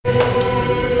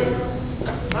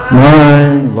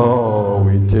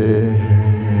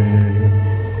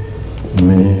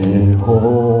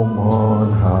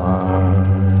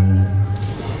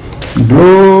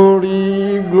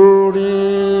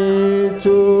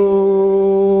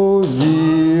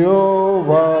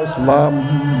Lamb,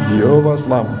 Jehovah's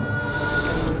Lamb,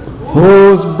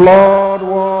 whose blood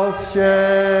was shed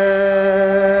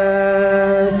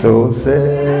to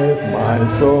save my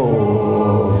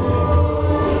soul.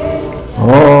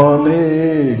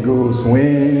 Holy Ghost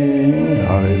wing,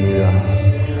 hallelujah,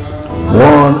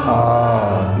 one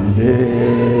happy day,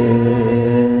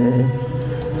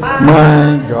 my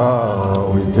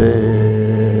God will take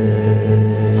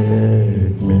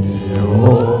me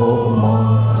home.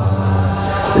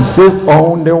 It says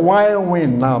on the wild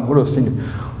wind. Now I'm going to sing it.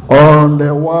 On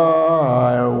the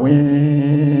wild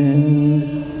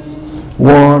wind,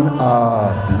 one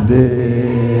happy day,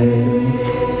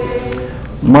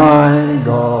 my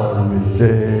God will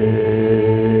take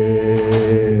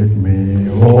me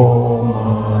home.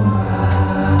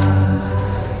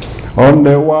 On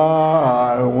the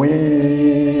wild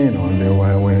wind,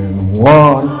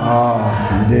 one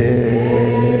happy day,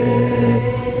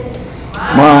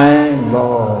 my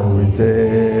Lord will take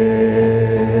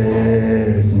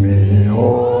me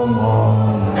home.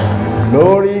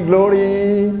 Glory,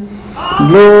 glory,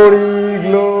 glory,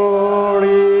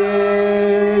 glory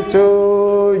to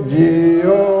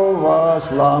Jehovah's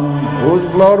Lamb, whose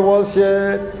blood was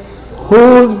shed,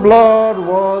 whose blood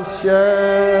was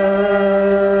shed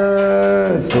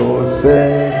to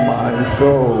save my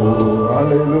soul.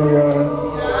 Hallelujah.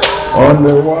 On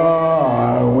the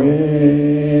wild wind,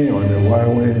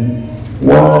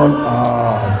 one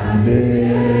happy day.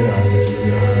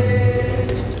 Hallelujah.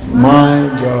 My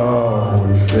God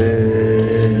will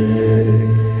take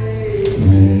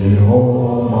me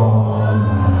home.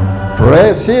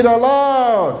 Praise the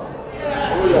Lord.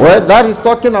 Well, that is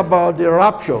talking about the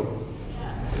rapture.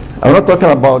 I'm not talking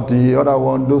about the other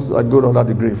one, those that go under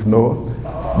the grave. No.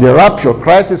 The rapture.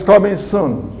 Christ is coming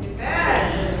soon.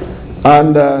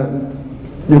 And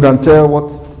you can tell what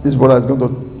this brother is going to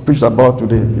preach about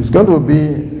today. It's going to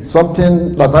be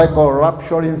something that I call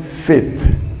rapturing faith.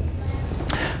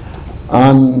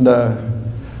 And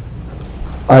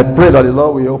I pray that the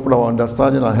Lord will open our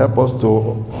understanding and help us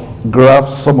to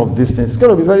grasp some of these things. It's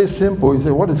going to be very simple. You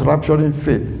say, what is rapturing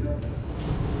faith?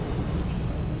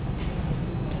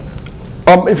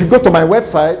 If you go to my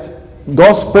website,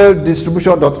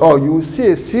 gospeldistribution.org, you will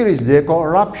see a series there called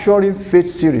Rapturing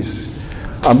Faith Series.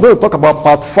 I'm going to talk about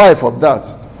part 5 of that.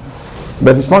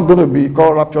 But it's not going to be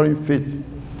called Rapturing Faith.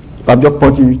 I'm just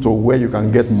pointing you to where you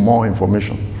can get more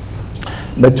information.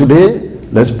 But today,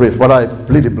 let's pray. Father, I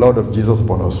plead the blood of Jesus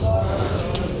upon us.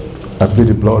 I plead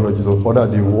the blood of Jesus. Father,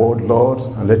 the word, Lord,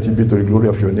 and let it be to the glory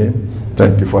of your name.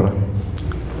 Thank you, Father.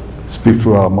 Speak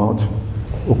through our mouth.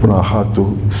 Open our heart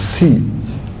to see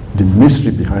the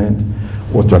mystery behind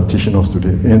what you are teaching us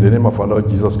today. In the name of our Lord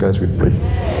Jesus Christ, we pray.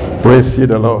 Praise ye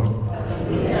the Lord.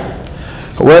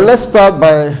 Well, let's start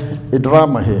by a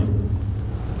drama here.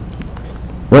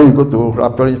 When you go to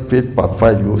Rapturing Faith part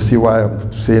 5, you will see why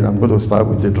I'm saying I'm going to start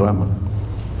with the drama.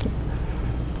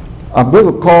 I'm going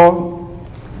to call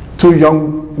 2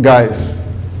 young guys.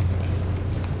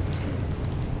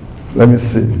 Let me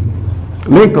see.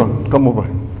 Lincoln, come over.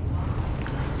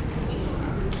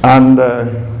 And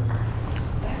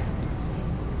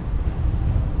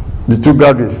the 2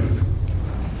 graduates.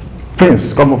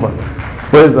 Prince, come over.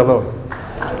 Praise the Lord.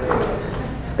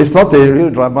 It's not a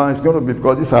real drama. It's going to be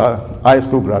because these are high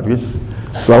school graduates.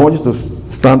 So I want you to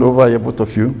stand over here, both of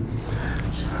you.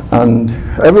 And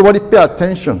everybody pay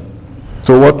attention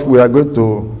to what we are going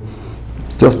to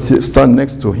just stand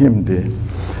next to him there.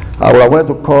 I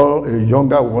wanted to call a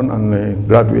younger one and a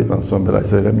graduate and somebody. I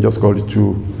said, let me just call the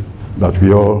 2 that we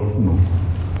all know.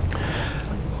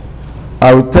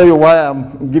 I will tell you why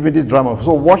I'm giving this drama.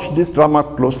 So watch this drama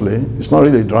closely. It's not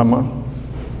really a drama.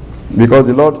 Because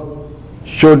the Lord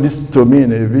showed this to me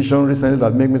in a vision recently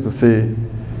that made me to say,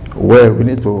 well, we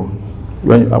need to,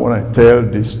 when I want to tell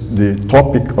this, the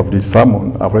topic of the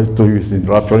sermon, I've already told you it's in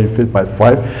Rapturing Faith part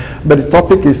 5, but the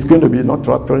topic is going to be not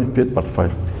Rapturing Faith part 5.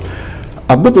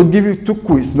 I'm going to give you 2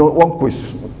 quizzes, not 1 quiz,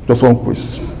 just 1 quiz.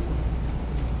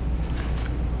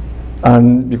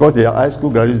 And because they are high school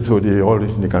graduates, so they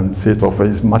can say it off.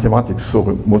 It's mathematics, so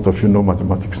most of you know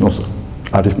mathematics, no sir,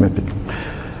 arithmetic.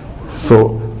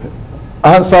 So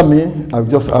answer me. I'll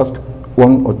just ask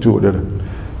 1 or 2 other.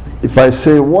 If I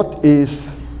say, what is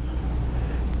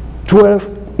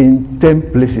 12 in 10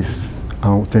 places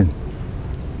out of 10?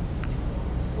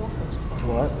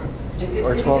 What?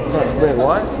 Or 12 times? Wait,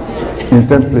 what? In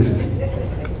 10 places.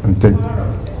 In 10.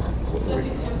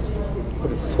 What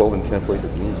does 12 in 10 places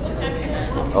mean?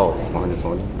 Oh, minus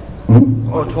 1.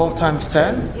 Hmm? Oh, 12 times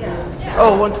 10? Yeah.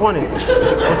 Oh, 120.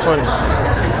 120.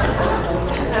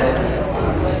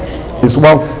 It's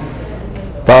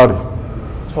 130.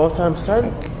 12 times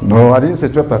 10? No, I didn't say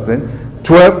 12 times 10.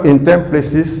 12 in 10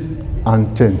 places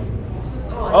and 10.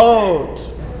 Oh,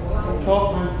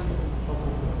 12 times.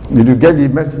 Did you get the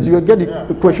message? Did you get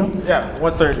the question? Yeah,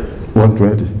 130.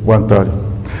 120, 130.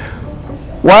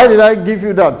 Why did I give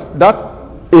you that? That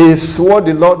is what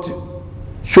the Lord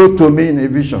showed to me in a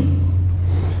vision.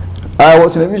 I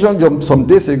was in a vision some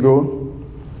days ago,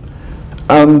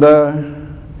 and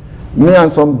me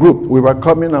and some group, we were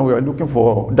coming and we were looking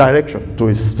for direction to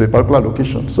a particular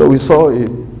location. So we saw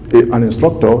an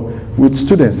instructor with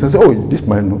students. They said, "Oh, this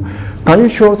man know. Can you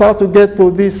show us how to get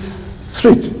to this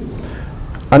street?"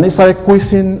 And he started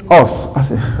quizzing us. I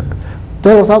said,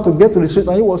 "Tell us how to get to the street."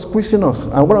 And he was quizzing us.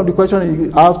 And one of the questions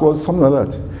he asked was something like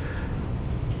that.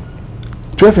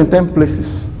 12 in 10 places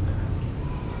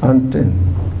and 10.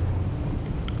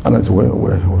 And I said,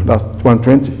 well, that's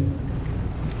 120.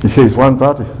 He says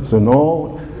 130. So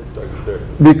no,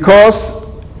 because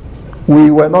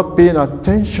we were not paying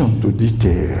attention to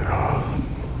detail.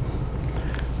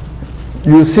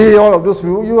 You see all of those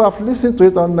people, you have listened to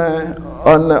it on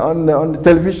the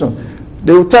television.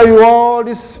 They will tell you all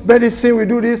this medicine, we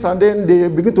do this, and then they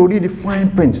begin to read the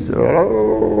fine prints.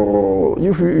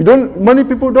 Many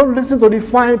people don't listen to the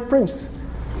fine prints.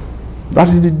 That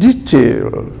is the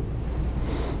detail.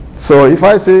 So if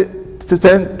I say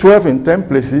 12 in 10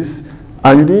 places,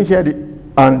 and you didn't hear the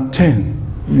and 10,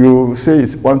 you say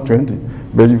it's 120,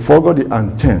 but you forgot the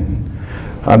and 10.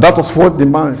 And that was what the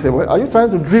man said. "Well, are you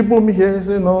trying to dribble me here?" He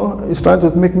said, "No, he's trying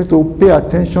to make me to pay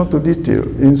attention to detail."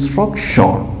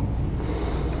 Instruction.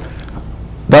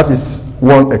 That is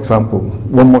one example.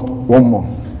 One more.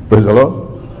 Praise the Lord.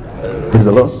 Praise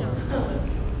the Lord.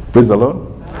 Praise the Lord.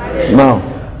 Now,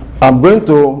 I'm going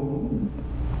to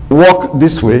walk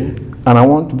this way, and I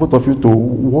want both of you to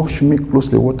watch me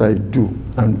closely what I do,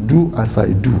 and do as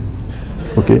I do.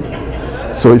 Okay?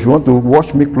 So if you want to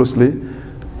watch me closely,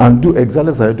 and do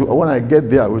exactly as I do, when I get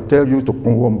there, I will tell you to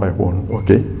come one by one.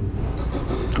 Okay?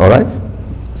 Alright?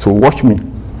 So watch me.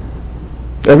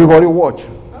 Everybody watch.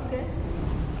 Okay.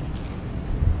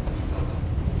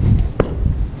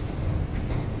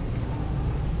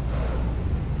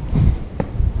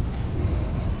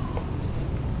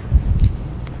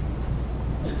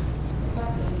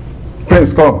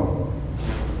 Prince, come.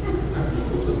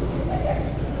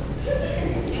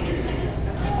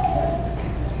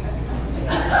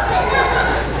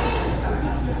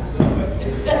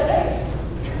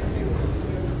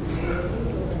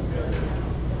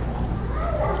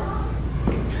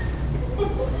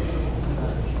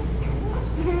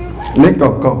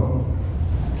 Lincoln, come.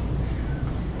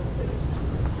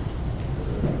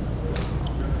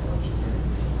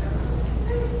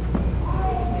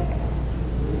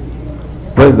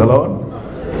 Praise the Lord.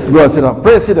 Go and sit down.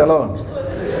 Praise the Lord.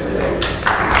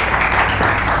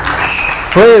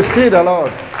 Praise the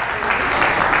Lord.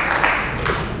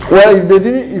 Well, if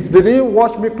they didn't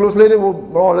watch me closely, they will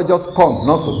more just come.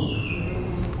 Not so.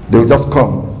 They will just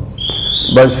come.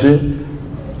 But see,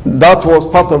 that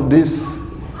was part of this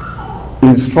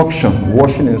instruction,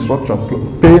 watching instruction,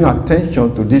 paying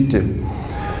attention to detail.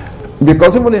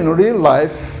 Because even in real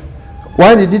life,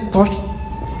 why did he touch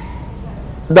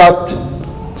that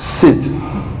seat?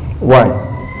 Why?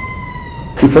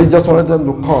 If he just wanted them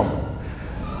to come.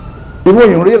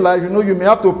 Even in real life, you may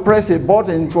have to press a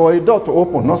button for a door to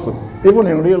open. Also, even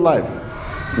in real life,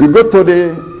 you go to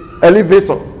the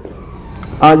elevator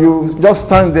and you just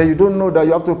stand there. You don't know that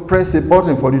you have to press a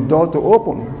button for the door to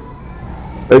open.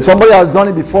 If somebody has done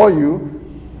it before you,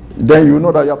 then you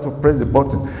know that you have to press the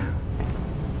button.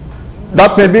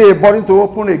 That may be a button to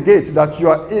open a gate, that you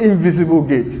are invisible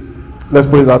gate. Let's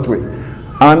put it that way.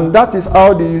 And that is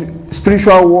how the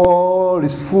spiritual world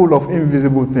is full of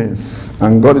invisible things.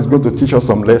 And God is going to teach us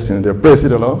some lessons there. Praise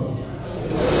the Lord.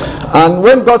 And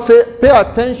when God says, pay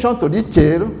attention to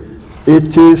detail,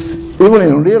 it is even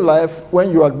in real life,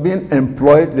 when you are being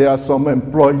employed, there are some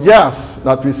employers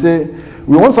that we say,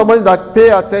 we want somebody that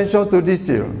pay attention to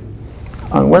detail.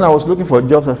 And when I was looking for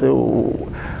jobs, I said,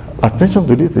 attention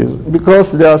to details.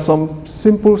 Because there are some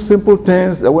simple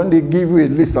things that when they give you a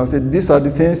list and say, these are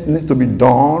the things that need to be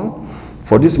done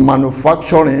for this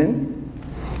manufacturing,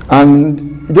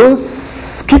 and don't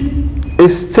skip a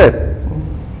step,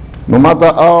 no matter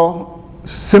how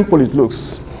simple it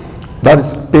looks. That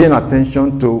is paying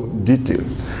attention to detail.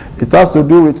 It has to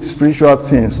do with spiritual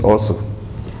things also.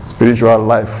 Spiritual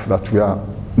life that we are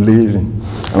living.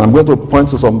 And I'm going to point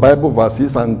to some Bible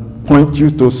verses and point you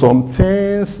to some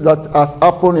things that has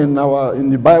happened in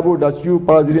the Bible that you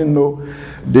probably didn't know.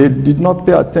 They did not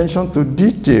pay attention to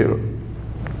detail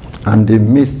and they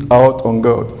missed out on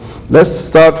God. Let's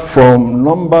start from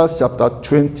Numbers chapter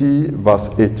 20, verse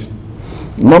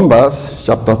 8. Numbers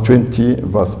chapter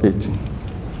 20, verse 8.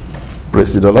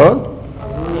 Praise the Lord.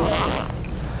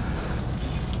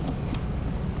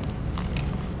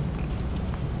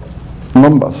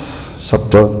 Numbers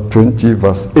chapter 20,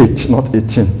 verse 8, not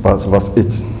 18, but verse 8.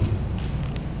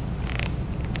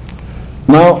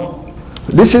 Now,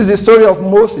 this is the story of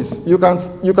Moses. You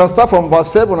can start from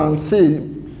verse 7 and see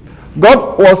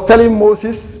God was telling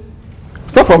Moses.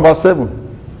 Start from verse 7.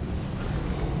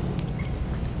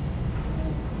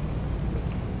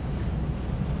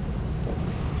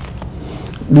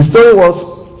 The story was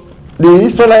the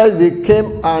Israelites, they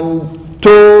came and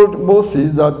told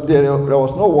Moses that there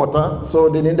was no water, so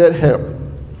they needed help.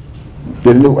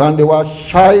 And they were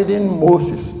chiding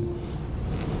Moses.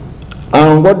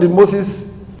 And what did Moses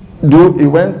do? He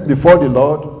went before the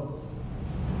Lord.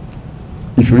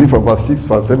 If you read from verse 6,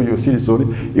 verse 7, you'll see the story.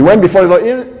 He went before the Lord.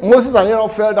 Moses and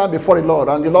Aaron fell down before the Lord,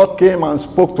 and the Lord came and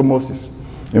spoke to Moses.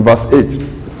 In verse 8,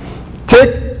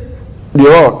 take the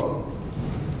rod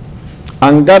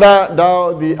and gather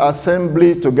thou the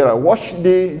assembly together. Watch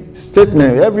the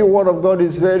statement. Every word of God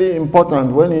is very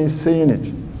important when he's saying it.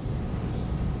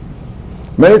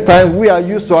 Many times we are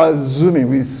used to assuming,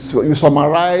 we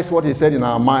summarize what he said in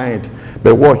our mind.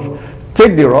 But watch,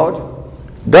 take the rod,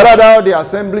 gather thou the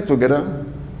assembly together,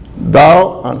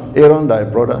 thou and Aaron thy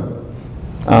brother,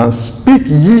 and speak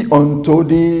ye unto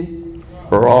the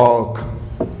rock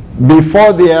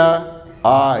before their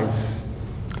eyes,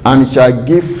 and it shall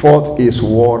give forth its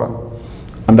water,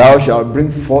 and thou shalt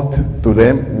bring forth to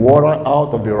them water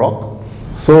out of the rock,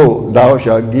 so thou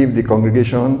shalt give the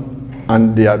congregation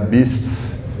and their beasts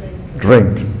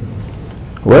drink.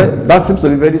 Well, that seems to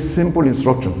be very simple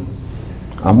instruction.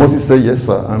 And Moses said, yes,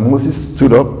 sir. And Moses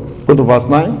stood up. Go to verse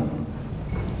 9.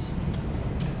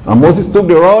 And Moses took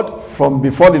the rod from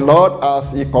before the Lord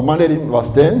as he commanded him. Verse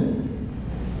 10.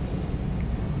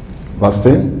 Verse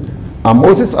 10. And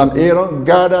Moses and Aaron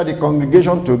gathered the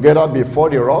congregation together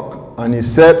before the rock. And he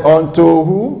said unto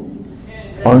who?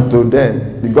 Unto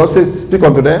them. Did God say, speak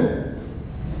unto them?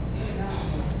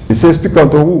 He says, speak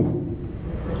unto who?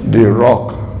 The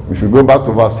rock. If you go back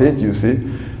to verse 8, you see,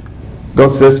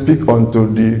 God says, speak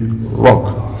unto the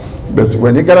rock. But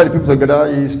when he gathered the people together,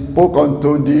 he spoke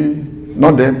unto the,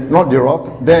 not them, not the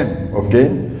rock, them, okay?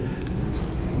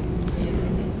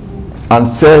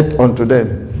 And said unto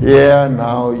them, hear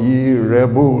now ye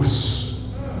rebels,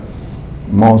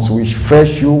 must we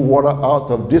fetch you water out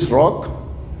of this rock?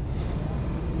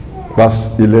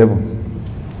 Verse 11.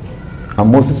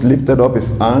 And Moses lifted up his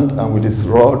hand and with his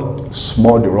rod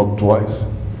smote the rock twice.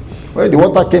 Well, the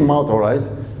water came out all right,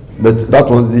 but that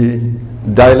was the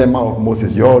dilemma of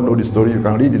Moses. You all know the story. You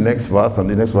can read the next verse and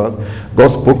the next verse. God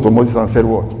spoke to Moses and said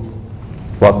what?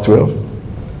 Verse 12.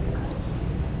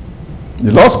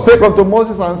 The Lord spake unto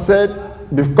Moses and said,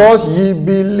 because ye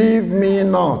believe me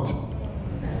not.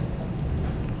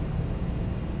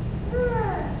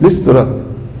 Listen to that.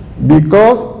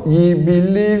 Because ye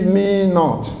believe me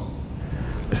not.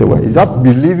 I say, well, is that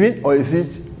believing or is it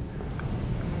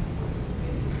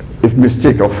a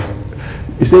mistake of?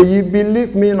 He said, ye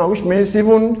believe me not, which means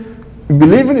even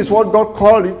believing is what God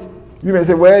called it. You may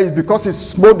say, well, it's because it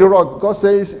smote the rock. God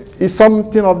says it's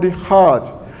something of the heart,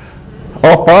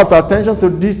 or perhaps attention to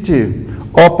detail,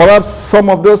 or perhaps some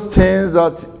of those things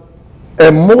that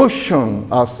emotion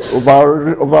has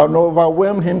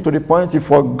overwhelmed him to the point he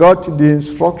forgot the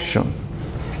instruction.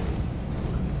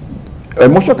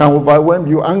 Emotion can overwhelm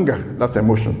you. Anger, that's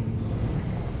emotion.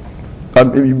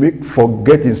 And you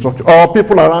forget the instruction, or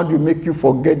people around you make you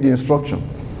forget the instruction.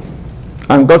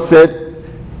 And God said,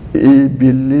 he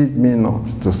believed me not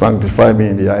to sanctify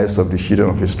me in the eyes of the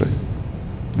children of Israel.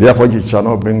 Therefore ye shall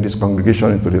not bring this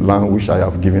congregation into the land which I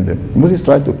have given them. Moses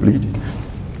tried to plead,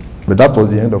 but that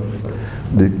was the end of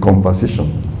the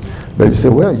conversation. But you say,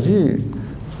 well, gee.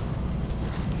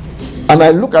 And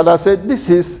I look at that and said, this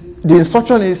is, the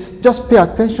instruction is just pay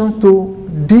attention to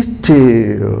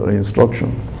detail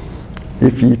instruction.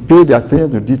 If he paid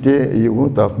attention to detail, he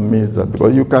wouldn't have missed that,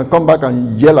 because you can come back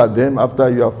and yell at them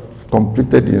after you have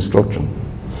completed the instruction.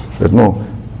 But no,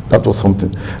 that was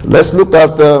something. Let's look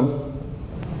at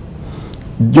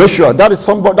Joshua. That is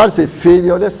a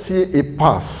failure. Let's see a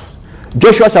pass.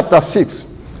 Joshua chapter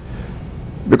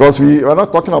 6. Because we are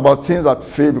not talking about things that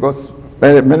fail, because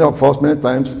many of us, many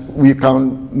times, we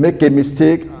can make a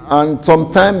mistake, and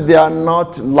sometimes they are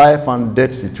not life and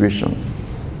death situations.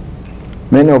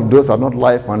 Many of those are not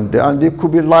life and death, and they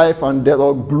could be life and death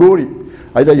or glory.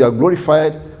 Either you are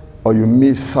glorified or you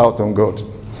miss out on God.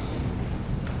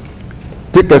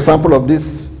 Take the example of this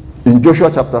in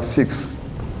Joshua chapter 6.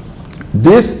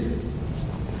 This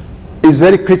is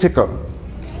very critical.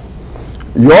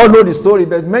 You all know the story,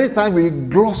 but many times we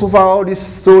gloss over all these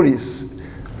stories.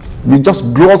 We just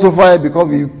gloss over it because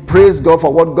we praise God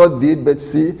for what God did. But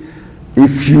see,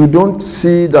 if you don't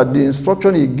see that the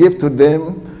instruction He gave to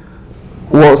them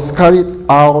was carried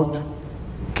out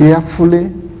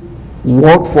carefully,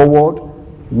 word for word,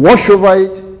 wash over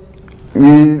it,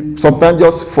 we sometimes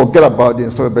just forget about the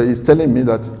instruction. But He's telling me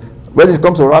that when it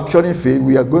comes to rapturing faith,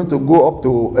 we are going to go up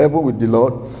to heaven with the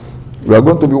Lord. We are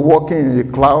going to be walking in the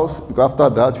clouds. After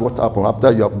that, what happened? After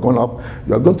you have gone up,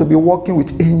 you are going to be walking with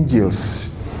angels.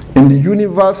 In the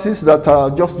universes that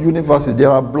are just universes, there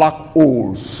are black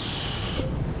holes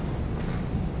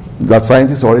that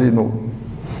scientists already know.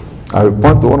 I will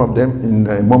point to one of them in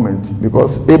a moment,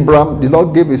 because Abraham, the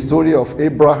Lord gave a story of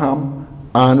Abraham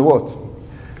and what?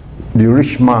 The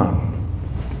rich man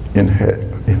in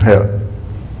hell.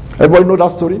 Everybody know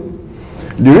that story?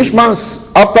 The rich man,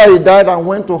 after he died and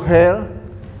went to hell,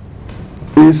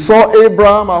 he saw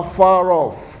Abraham afar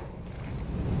off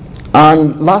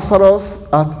and Lazarus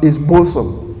at his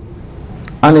bosom.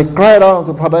 And he cried out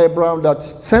to Father Abraham that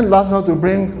send Lazarus to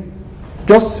bring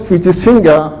just with his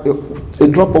finger a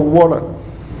drop of water.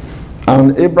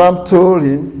 And Abraham told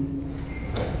him,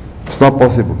 it's not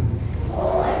possible,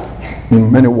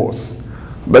 in many words.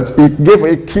 But he gave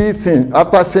a key thing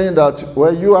after saying that,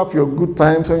 well, you have your good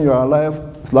times when you are alive,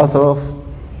 Lazarus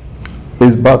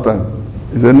is bad time.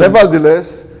 He said, nevertheless,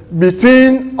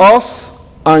 between us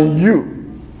and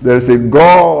you, there is a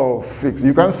gulf fixed.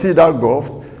 You can't see that gulf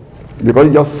because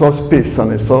you just saw space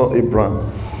and you saw Abraham.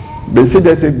 They say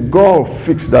there's a gulf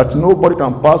fixed that nobody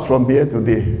can pass from here to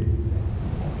there,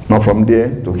 not from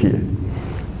there to here.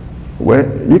 Well,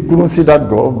 he couldn't see that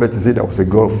gulf, but he said there was a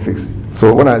gulf fixed.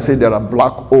 So when I say there are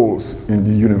black holes in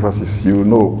the universes, you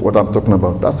know what I'm talking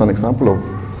about. That's an example of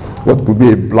what could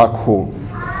be a black hole.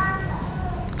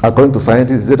 According to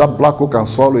scientists, that black hole can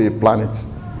swallow a planet,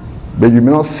 but you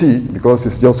may not see it because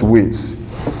it's just waves.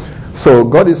 So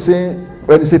God is saying,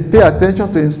 when He said pay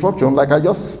attention to instruction, like I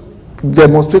just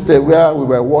demonstrated where we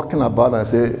were walking about, I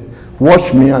say,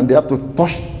 watch me, and they have to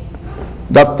touch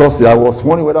that Thursday. I was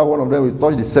wondering whether one of them will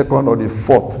touch the second or the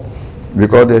fourth,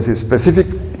 because there's a specific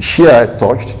share I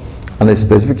touched and a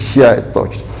specific share I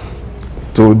touched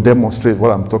to demonstrate what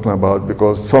I'm talking about,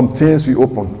 because some things we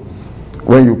open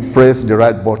when you press the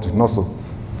right button. Also,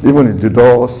 even in the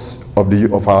doors of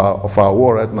our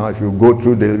world right now, if you go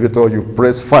through the elevator, you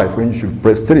press 5 when you should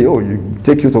press 3. Oh, you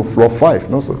take you to floor 5,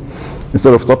 no sir,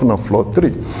 instead of stopping on floor 3.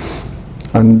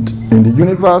 And in the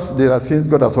universe, there are things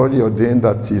God has already ordained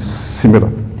that is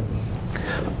similar.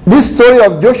 This story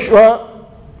of Joshua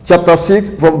chapter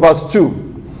 6 from verse 2.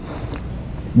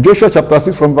 Joshua chapter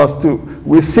 6 from verse 2.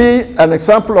 We see an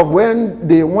example of when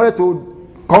they wanted to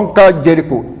conquer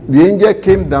Jericho. The angel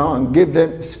came down and gave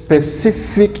them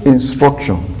specific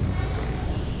instruction.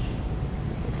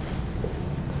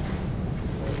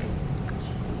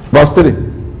 Verse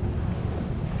 3.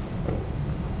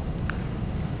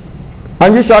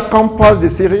 And ye shall compass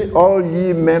the city, all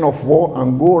ye men of war,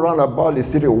 and go round about the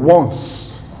city once.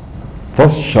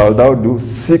 First shalt thou do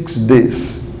 6 days.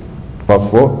 Verse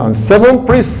 4. And 7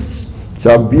 priests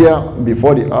shall bear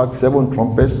before the ark 7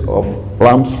 trumpets of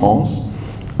ram's horns.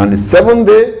 And the 7th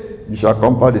day ye shall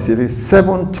compass the city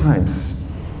 7 times.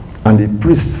 And the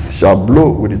priests shall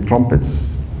blow with the trumpets.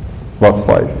 Verse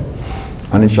 5.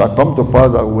 And it shall come to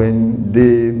pass that when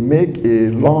they make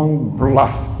a long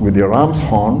blast with the ram's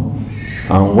horn,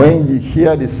 and when ye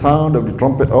hear the sound of the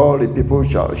trumpet, all the people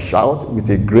shall shout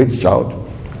with a great shout,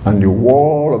 and the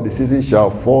wall of the city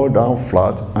shall fall down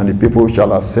flat, and the people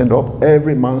shall ascend up,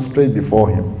 every man straight before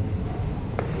him.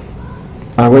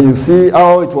 And when you see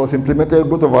how it was implemented,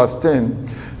 go to verse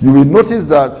 10, you will notice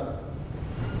that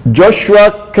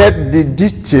Joshua kept the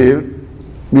detail,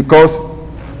 because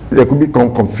there could be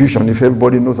confusion if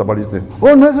everybody knows about this thing.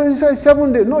 Oh no, he said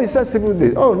 7 days. No, he said 7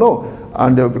 days. Oh no.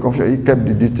 And there will be confusion. He kept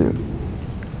the detail.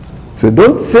 So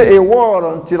don't say a word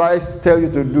until I tell you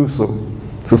to do so.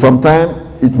 So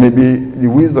sometimes it may be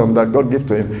the wisdom that God gave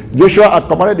to him. Joshua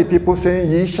had commanded the people,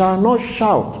 saying, ye shall not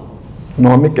shout,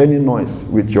 nor make any noise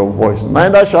with your voice,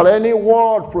 neither shall any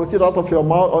word proceed out of your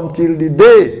mouth until the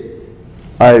day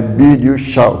I bid you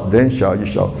shout, then shall you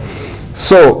shout.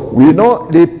 So we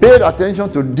know they paid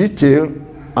attention to detail,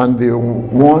 and they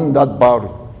won that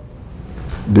battle.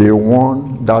 They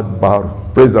won that battle.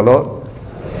 Praise the Lord.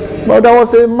 But there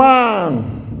was a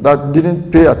man that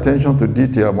didn't pay attention to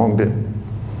detail among them.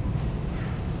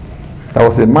 There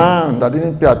was a man that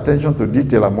didn't pay attention to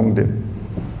detail among them.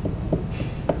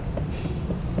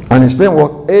 And his name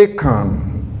was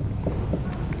Achan,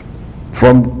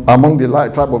 from among the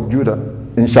tribe of Judah,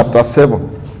 in chapter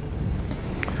 7.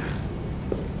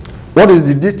 What is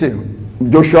the detail?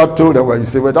 Joshua told them, well, you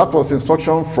say, well, that was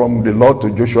instruction from the Lord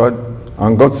to Joshua,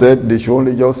 and God said they should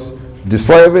only just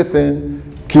destroy everything,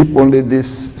 keep only this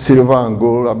silver and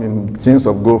gold, things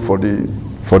of gold for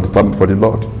the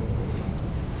Lord.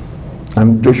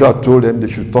 And Joshua told them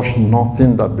they should touch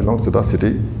nothing that belongs to that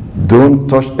city. Don't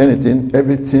touch anything.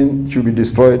 Everything should be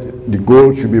destroyed. The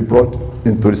gold should be brought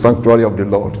into the sanctuary of the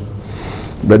Lord.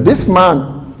 But this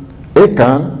man,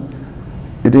 Achan,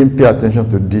 he didn't pay attention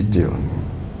to detail.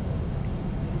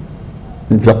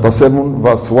 In chapter 7,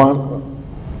 verse 1,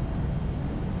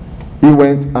 he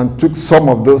went and took some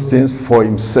of those things for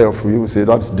himself. We will say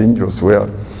that's dangerous.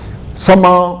 Well,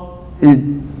 somehow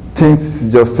he thinks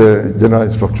it's just a general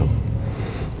instruction.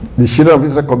 The children of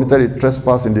Israel committed a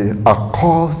trespass in the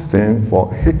accursed thing,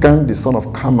 for Achan, the son of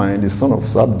Carmi, the son of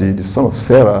Zabdi, the son of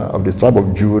Sarah of the tribe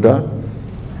of Judah,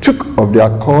 took of the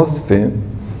accursed thing,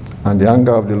 and the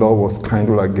anger of the Lord was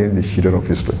kindled against the children of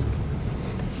Israel.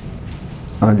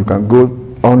 And you can go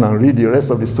on and read the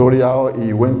rest of the story, how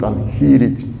he went and hid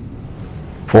it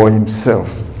for himself.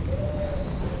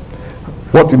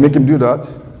 What will make him do that?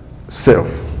 Self,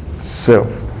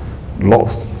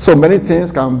 lost. So many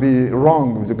things can be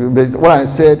wrong. What I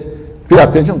said, pay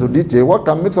attention to detail. What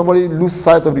can make somebody lose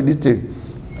sight of the detail?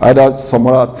 Either some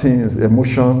other things,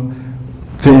 emotion,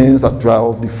 things that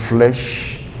are of the flesh,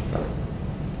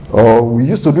 or we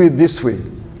used to do it this way.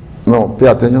 No, pay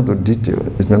attention to detail.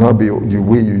 It may not be the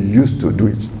way you used to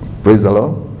do it. Praise the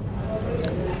Lord.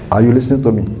 Are you listening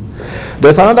to me?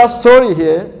 There's another story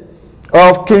here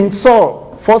of King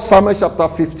Saul, 1 Samuel chapter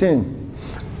 15.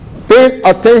 Pay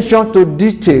attention to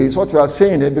details, what we are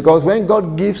saying here, because when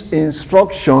God gives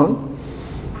instruction,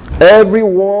 every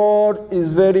word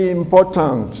is very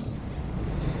important.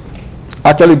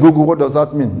 Actually, Google, what does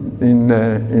that mean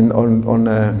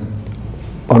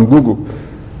on Google?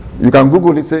 You can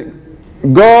Google it, say,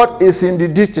 God is in the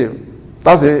detail.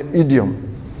 That's an idiom.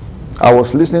 I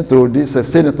was listening to these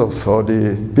senators or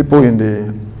the people in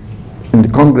the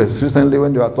Congress recently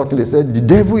when they were talking. They said, the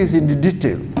devil is in the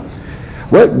detail.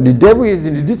 Well, the devil is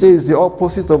in the detail is the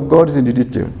opposite of God is in the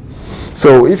detail.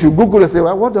 So if you Google it, say,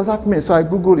 well, what does that mean? So I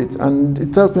Google it, and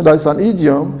it tells me that it's an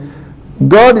idiom.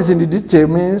 God is in the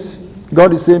detail means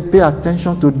God is saying, pay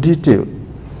attention to detail.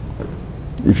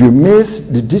 If you miss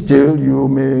the detail,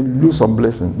 you may lose some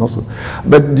blessing. Not so.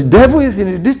 But the devil is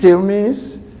in the detail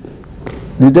means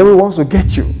the devil wants to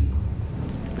get you.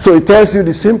 So it tells you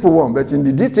the simple one, but in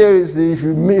the detail is if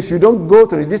you don't go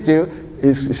to the detail,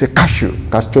 it's a catch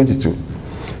 22.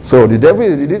 So the devil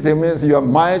is in the detail means you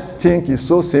might think it's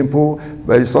so simple,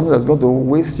 but it's something that's going to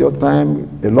waste your time,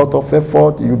 a lot of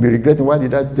effort. You'll be regretting, why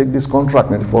did I take this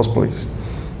contract in the first place?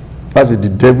 That's it,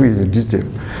 the devil is in detail.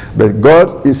 But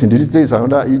God is in the detail is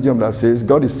another idiom that says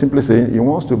God is simply saying He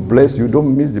wants to bless you.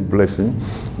 Don't miss the blessing.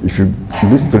 If you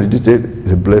listen to the detail, it's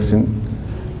a blessing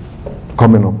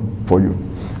coming up for you.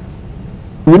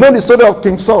 We know the story of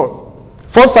King Saul.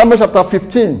 1 Samuel chapter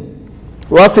 15,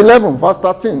 verse 11, verse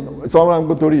 13. It's all I'm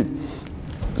going to read.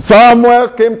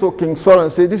 Samuel came to King Saul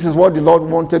and said, this is what the Lord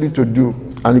wanted you to do.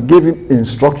 And he gave him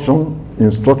instruction,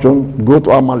 go to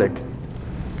Amalek.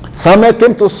 Samuel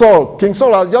came to Saul. King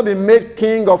Saul has just been made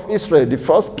king of Israel, the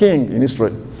first king in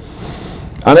Israel.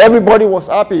 And everybody was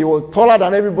happy. He was taller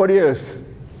than everybody else.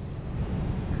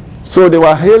 So they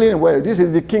were hailing, well, this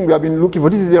is the king we have been looking for.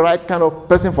 This is the right kind of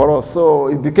person for us. So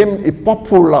he became a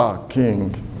popular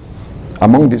king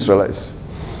among the Israelites.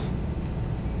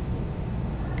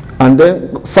 And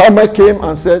then Samuel came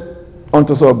and said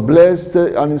unto Saul, blessed,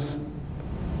 and it's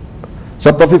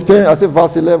chapter 15, I said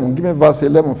verse 11. Give me verse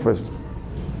 11 first.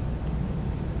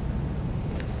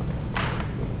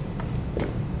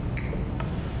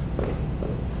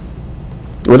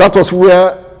 Well, that was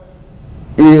where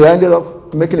he ended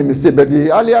up making a mistake. But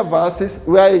the earlier verses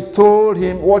where he told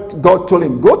him what God told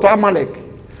him, go to Amalek,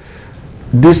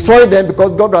 destroy them,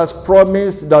 because God has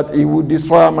promised that he would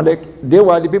destroy Amalek. They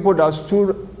were the people that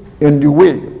stood in the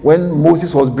way when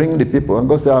Moses was bringing the people, and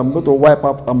God said, I'm going to wipe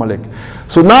out Amalek.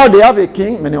 So now they have a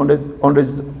king, many hundred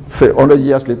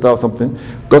years later or something.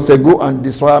 God said, go and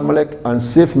destroy Amalek and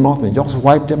save nothing, just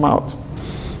wipe them out.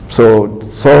 So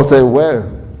Saul said,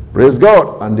 well, praise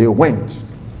God, and they went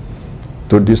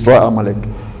to destroy Amalek.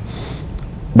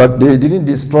 But they didn't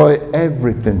destroy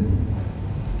everything.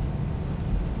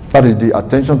 That is the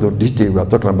attention to detail we are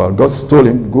talking about. God told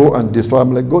him, go and destroy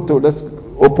Amalek. Let's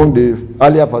open the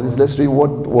earlier verses. Let's read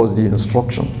what was the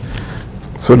instruction,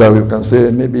 so that we can say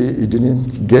maybe he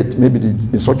didn't get, maybe the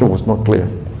instruction was not clear.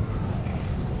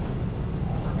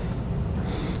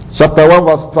 Chapter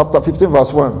 15,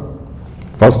 verse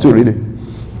 1. Verse 2, really.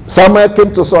 Samuel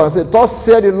came to Saul and said, thus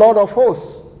said the Lord of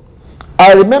hosts,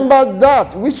 I remember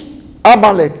that which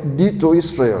Amalek did to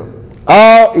Israel,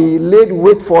 how he laid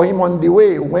wait for him on the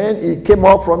way when he came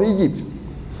up from Egypt.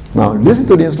 Now listen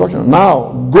to the instruction.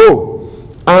 Now go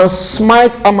and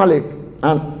smite Amalek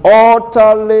and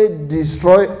utterly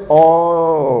destroy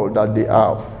all that they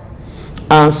have,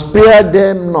 and spare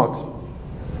them not,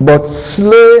 but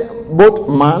slay both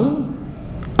man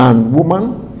and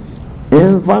woman,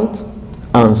 infant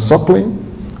and suckling,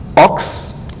 ox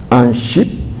and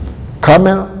sheep,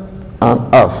 camel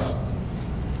and ass.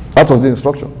 That was the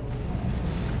instruction.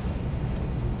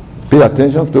 Pay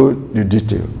attention to the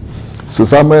detail. So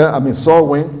Saul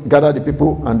went, gathered the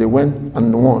people, and they went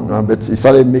and won. But he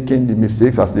started making the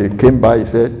mistakes as they came by. He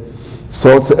said,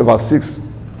 Saul said, verse 6,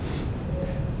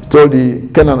 told the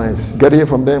Canaanites, get away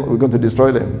from them, we're going to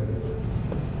destroy them.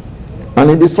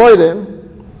 And he destroyed them.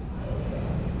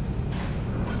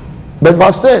 But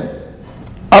verse 10,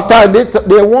 after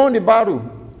they won the battle,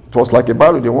 it was like a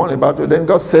battle, they won a battle, then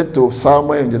God said to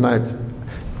Samuel in the night,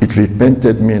 it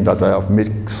repented me that I have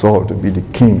made Saul to be the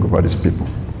king over these people.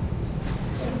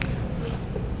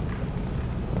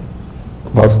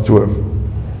 Verse 12.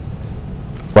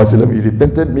 Verse 11, it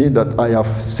repented me that I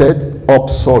have set up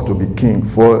Saul to be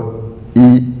king, for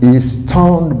he is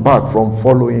turned back from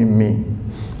following me,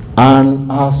 and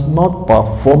has not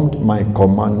performed my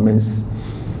commandments.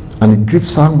 And he grieved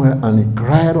Samuel, and he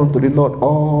cried unto the Lord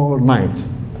all night.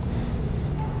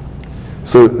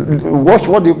 So watch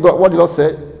what the Lord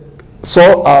said.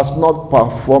 Saul has not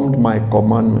performed my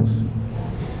commandments.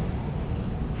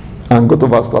 And go to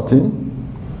verse 13.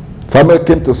 Samuel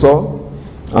came to Saul,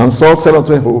 and Saul said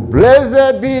unto him, oh,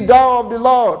 blessed be thou of the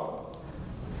Lord.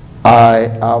 I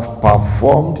have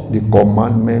performed the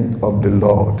commandment of the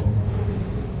Lord.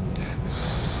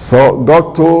 So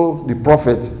God told the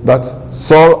prophet that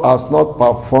Saul has not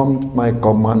performed my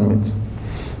commandments.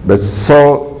 But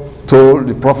Saul told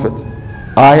the prophet,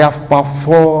 I have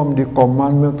performed the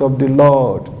commandment of the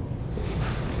Lord.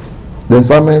 Then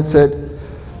Samuel said,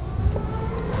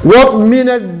 what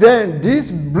meaneth then this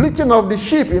bleating of the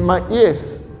sheep in my ears,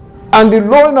 and the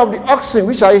lowing of the oxen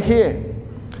which I hear?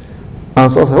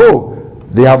 And Saul said, oh,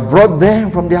 they have brought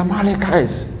them from the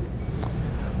Amalekites.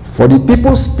 For the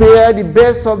people spare the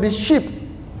best of the sheep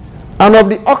and of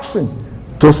the oxen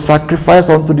to sacrifice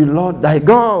unto the Lord thy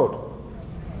God,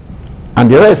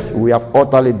 and the rest we have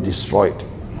utterly destroyed.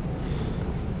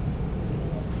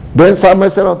 Then Samuel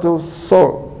said unto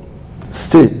Saul,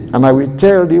 stay, and I will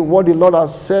tell thee what the Lord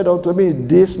has said unto me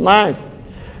this night.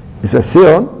 He said, say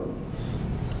on.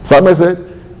 Samuel said,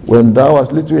 when thou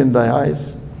wast little in thy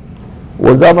eyes,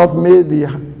 was thou not made the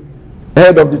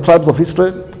head of the tribes of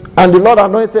Israel? And the Lord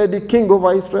anointed thee king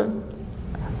over Israel.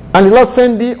 And the Lord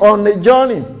sent thee on a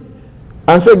journey,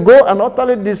 and said, go and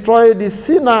utterly destroy the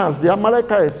sinners, the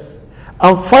Amalekites,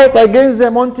 and fight against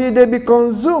them until they be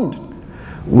consumed.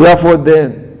 Wherefore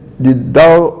then did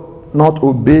thou not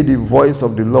obey the voice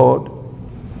of the Lord,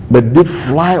 but did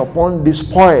fly upon the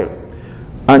spoil,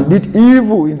 and did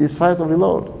evil in the sight of the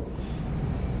Lord?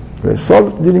 Well,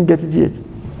 Saul didn't get it yet.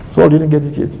 Saul didn't get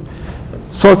it yet.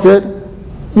 Saul said,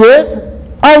 yes,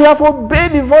 I have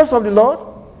obeyed the voice of the Lord,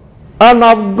 and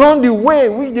have gone the way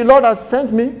which the Lord has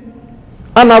sent me,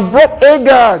 and have brought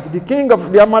Agag, the king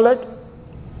of the Amalek.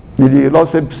 Did the Lord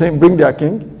say bring their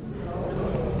king?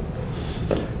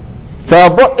 So I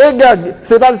brought Agag.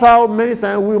 So that's how many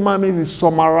times we might maybe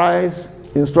summarize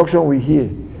instruction we hear.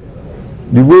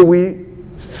 The way we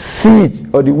see it,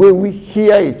 or the way we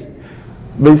hear it.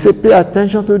 But you say pay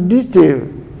attention to detail.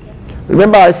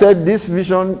 Remember I said this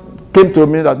vision came to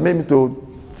me that made me to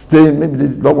stay, maybe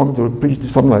they don't want me to preach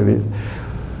something like this.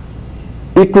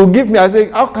 It could give me, I say,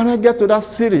 how can I get to that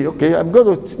city? Okay, I'm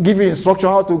going to give you instruction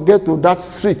how to get to that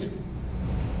street.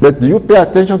 But do you pay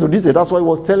attention to detail? That's what he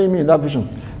was telling me in that vision.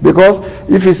 Because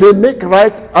if he said make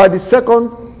right at the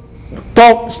second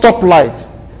stoplight,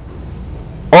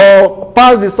 or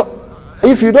pass the stop,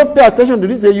 if you don't pay attention to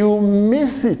detail, you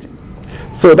miss it.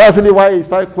 So that's really why he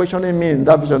started questioning me in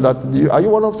that vision, that are you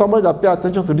one of somebody that pay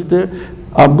attention to detail?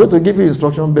 I'm going to give you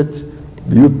instruction, but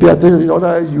you pay attention,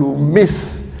 otherwise you miss.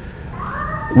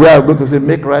 We are going to say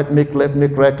make right, make left,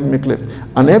 make right, make left.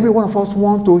 And every one of us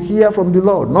want to hear from the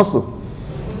Lord. Not so.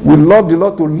 We love the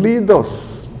Lord to lead us.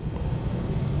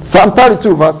 Psalm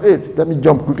 32 verse 8. Let me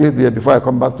jump quickly there before I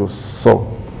come back to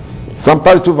Saul. Psalm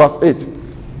 32 verse 8.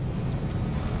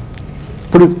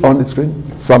 Put it on the screen.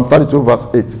 Psalm 32 verse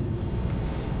 8.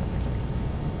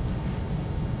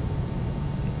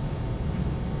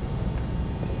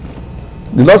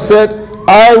 The Lord said,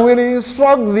 I will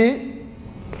instruct thee,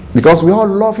 because we all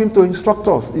love him to instruct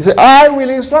us. He said, I will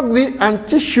instruct thee and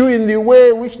teach you in the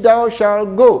way which thou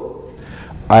shalt go.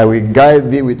 I will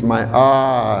guide thee with my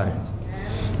eye.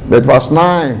 But verse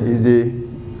 9 is the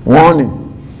warning.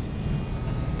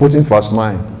 Put in verse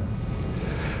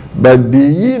 9. But be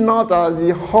ye not as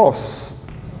the horse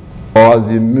or as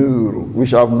the mule,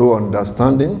 which have no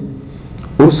understanding,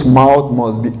 whose mouth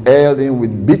must be held in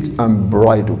with bit and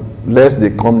bridle, lest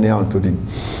they come near unto thee.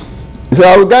 He said,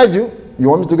 I will guide you. You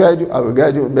want me to guide you? I will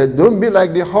guide you. But don't be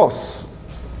like the horse.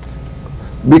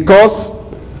 Because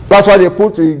that's why they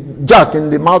put a jack in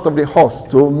the mouth of the horse,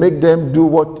 to make them do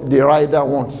what the rider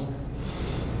wants.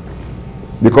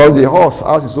 Because the horse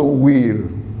has its own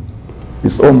will,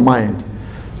 its own mind.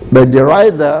 But the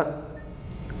rider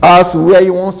has where he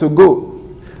wants to go.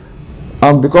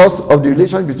 And because of the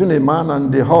relation between a man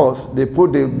and the horse, they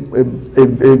put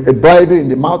a bridle in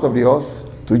the mouth of the horse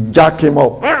to jack him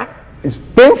up. It's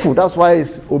painful, that's why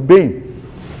it's obeying.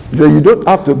 He said, you don't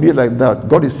have to be like that.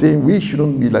 God is saying we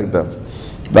shouldn't be like that.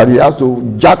 That he has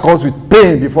to jack us with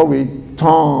pain before we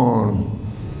turn,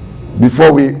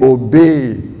 before we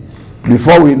obey,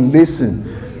 before we listen.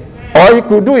 Or he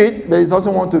could do it, but he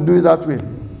doesn't want to do it that way.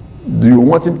 Do you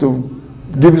want him to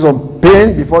give you some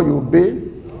pain before you obey?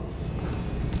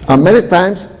 And many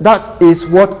times that is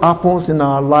what happens in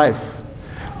our life.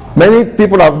 Many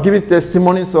people have given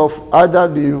testimonies of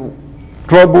either the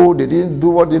trouble, they didn't do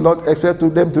what the Lord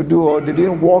expected them to do, or they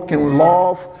didn't walk in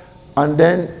love, and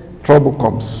then trouble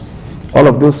comes. All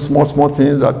of those small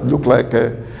things that look like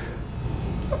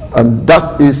and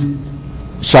that is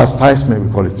chastisement,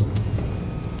 we call it.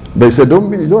 But he said,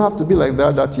 you don't have to be like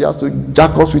that, that he has to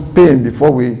jack us with pain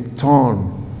before we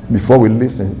turn, before we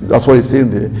listen. That's what he's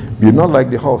saying there. Be not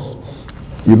like the horse.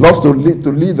 He loves to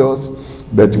lead us,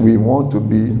 but we want to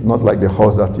be not like the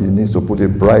horse, that he needs to put a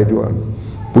bridle and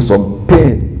put some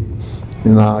pain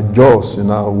in our jaws, in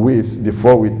our waist,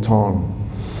 before we turn.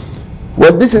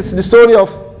 Well, this is the story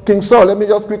of King Saul. Let me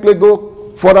just quickly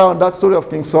go further on that story of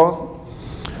King Saul.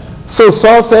 So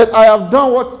Saul said, I have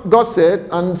done what God said.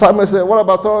 And Samuel said, what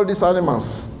about all these animals?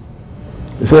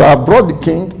 He said, I brought the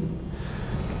king.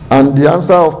 And the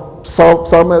answer of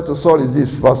Samuel to Saul is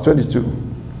this, verse 22.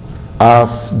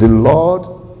 As the Lord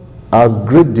has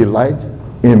great delight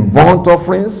in burnt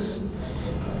offerings.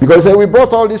 Because he said, we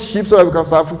brought all these sheep so that we can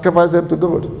sacrifice them to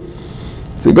God.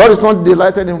 See, God is not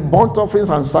delighted in burnt offerings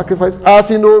and sacrifice, as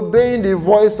in obeying the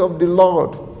voice of the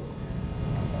Lord.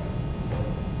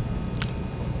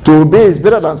 To obey is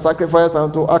better than sacrifice,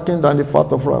 and to hearken than the fat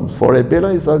of rams. For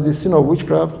rebellion is as the sin of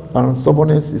witchcraft, and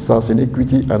stubbornness is as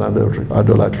iniquity and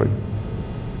idolatry.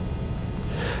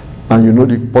 And you know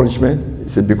the punishment.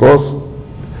 He said, because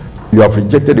you have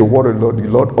rejected the word of the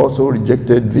Lord also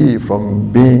rejected thee from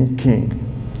being king.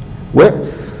 Well,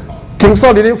 King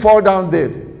Saul didn't fall down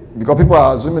dead, because people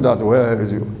are assuming that, where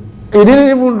is you? He didn't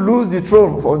even lose the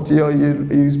throne until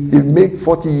he made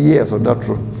 40 years on that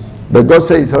throne. But God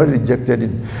said he's already rejected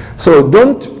him. So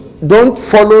don't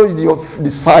follow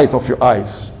the sight of your eyes.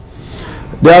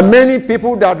 There are many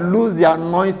people that lose their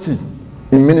anointing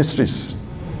in ministries,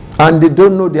 and they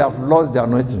don't know they have lost their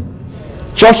anointing.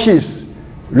 Churches,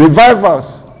 revivals,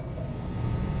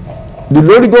 the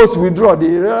Holy Ghost withdraw.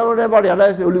 They never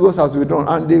realize the Holy Ghost has withdrawn,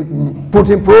 and they put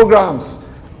in programs,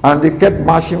 and they kept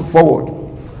marching forward,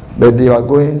 but they are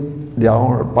going their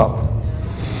own path.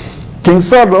 King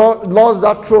Saul lost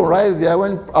that throne right there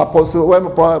when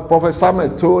Prophet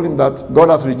Samuel told him that God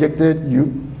has rejected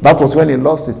you. That was when he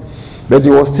lost it. But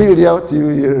he was still there till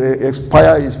he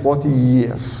expired his 40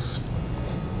 years.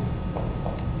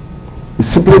 It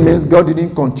simply means God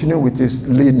didn't continue with his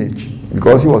lineage,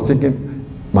 because he was thinking,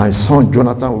 my son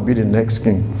Jonathan will be the next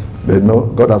king. But no,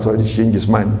 God has already changed his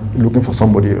mind, looking for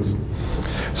somebody else.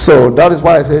 So that is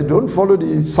why I say, don't follow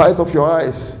the sight of your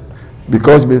eyes,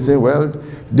 because you may say, well,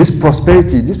 this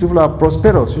prosperity, these people are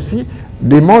prosperous. You see,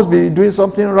 they must be doing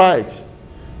something right.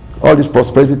 All these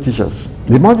prosperity teachers,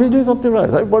 they must be doing something right.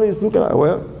 Everybody is looking at,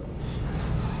 well,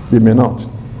 they may not.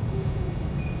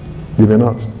 They may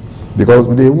not. Because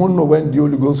they won't know when the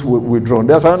Holy Ghost will withdraw.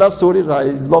 There's another story that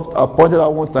I pointed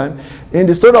out one time. In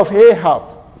the story of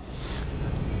Ahab,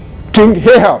 King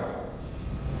Ahab,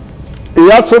 he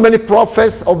had so many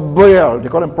prophets of Baal. They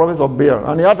call them prophets of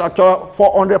Baal. And he had actually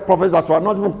 400 prophets that were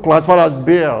not even classified as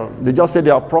Baal. They just said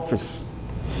they are prophets.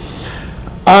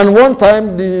 And one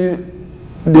time the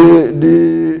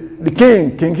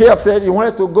king Ahab said he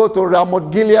wanted to go to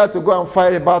Ramoth Gilead to go and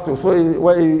fight a battle. So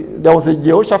there was a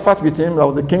Jehoshaphat with him. That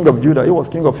was the king of Judah. He was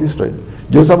king of Israel.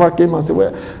 Jehoshaphat came and said,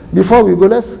 well, before we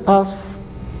go, let's ask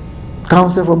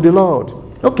counsel from the Lord.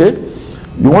 Okay,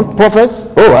 you want prophets?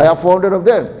 Oh, I have 400 of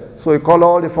them. So he called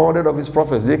all the 400 of his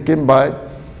prophets. They came by.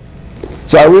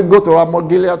 Shall we go to Ramoth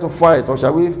Gilead to fight, or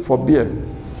shall we forbear?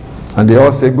 And they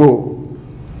all say, go.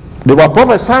 They were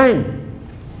prophesying.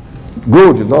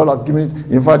 Good, the Lord has given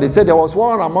it. In fact, they said there was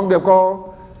one among them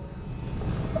called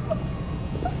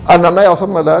Ananias or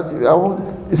something like that.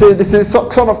 He said, this is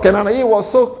son of Kenan. He was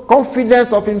so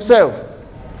confident of himself.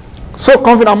 So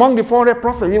confident among the 400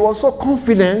 prophets. He was so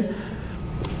confident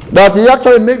that he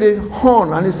actually made a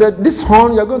horn. And he said, this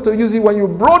horn, you're going to use it when you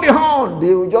blow the horn.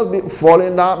 They will just be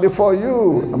falling down before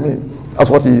you. I mean, that's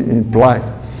what he implied.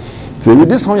 So with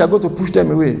this horn, you're going to push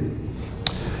them away.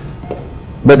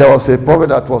 But there was a prophet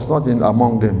that was not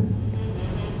among them,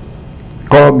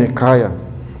 called Micaiah.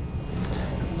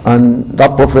 And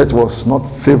that prophet was not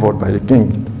favored by the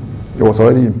king. He was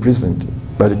already imprisoned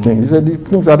by the king. He said, the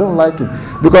kings, I don't like it.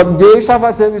 Because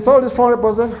Jehoshaphat said, with all these foreign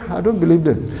prophets, I don't believe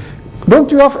them. Don't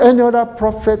you have any other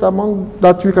prophet among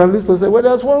that you can list and say, well,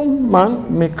 there's one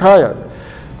man, Micaiah,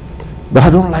 but I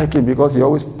don't like him because he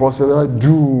always prophesies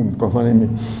doom concerning me.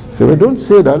 So we don't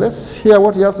say that. Let's hear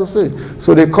what he has to say.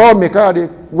 So they called Micaiah. They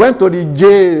went to the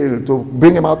jail to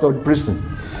bring him out of the prison.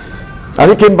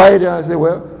 And he came by there and said,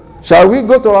 well, shall we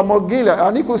go to Ramoth Gilead?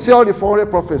 And he could see all the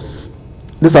 400 prophets.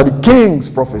 These are the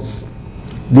king's prophets.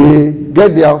 They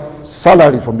get their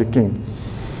salary from the king.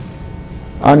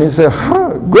 And he said,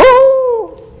 go.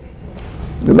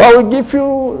 The Lord will give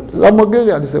you Ramoth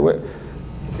Gilead. And he said, well,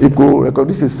 he could record,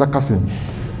 this is sarcasm.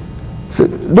 He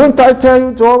said, don't I tell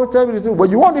you to always tell me the truth?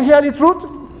 But you want to hear the truth?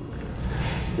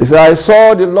 He said, I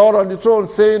saw the Lord on the throne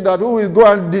saying that who will go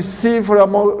and deceive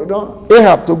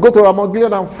Ahab to go to Ramoth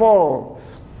Gilead and fall.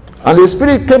 And the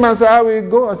spirit came and said, I will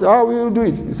go. I said, how will you do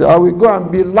it? He said, I will go and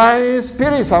be lying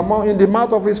spirits in the mouth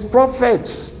of his prophets.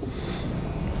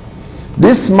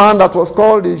 This man that was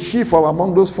called the chief of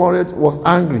among those 400 was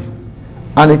angry.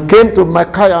 And he came to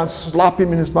Micaiah and slapped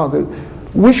him in his mouth. Said,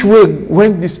 which way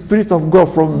went the Spirit of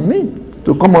God from me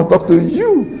to come and talk to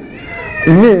you?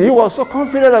 He was so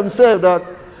confident of himself that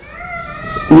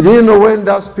he didn't know when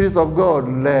that Spirit of God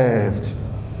left,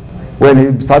 when he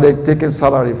started taking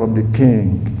salary from the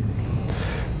king.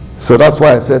 So that's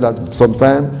why I said that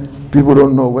sometimes people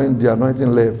don't know when the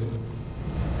anointing left.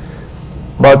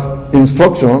 But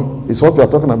instruction is what we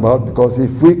are talking about, because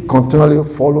if we continually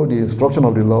follow the instruction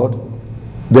of the Lord,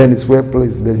 then it's well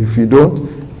placed. But if you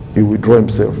don't, he will withdraw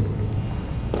himself.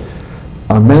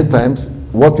 And many times,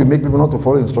 what will make people not to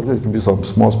follow instruction, it can be some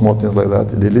small things like that.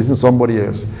 They listen to somebody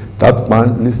else. That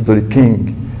man listened to the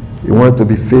king. He wanted to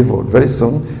be favored. Very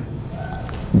soon,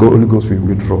 Holy Ghost will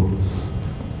withdraw.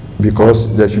 Because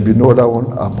there should be no other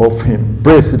one above him.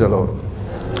 Praise the Lord.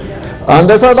 And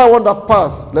there's another one that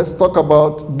passed. Let's talk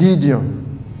about Gideon.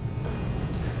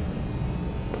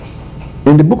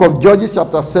 In the book of Judges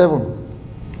chapter 7,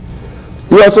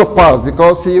 he also passed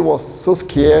because he was so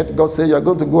scared. God said, you are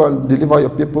going to go and deliver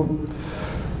your people.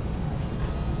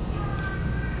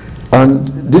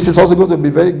 And this is also going to be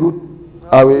very good.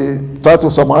 I will try to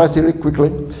summarize it really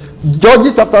quickly.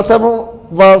 Judges chapter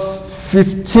 7 verse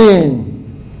 15.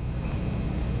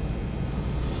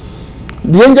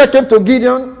 The angel came to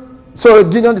Gideon, so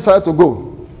Gideon decided to go.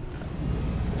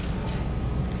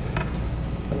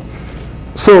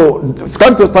 So, it's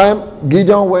come to time,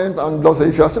 Gideon went and God said,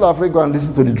 if you are still afraid, go and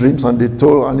listen to the dreams. And they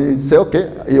told, and he said,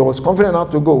 okay, he was confident enough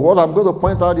to go. What I'm going to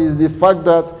point out is the fact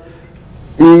that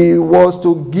he was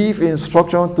to give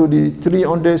instruction to the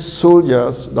 300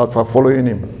 soldiers that were following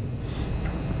him.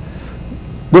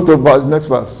 Go to the next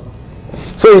verse.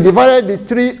 So he divided the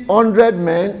 300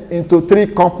 men into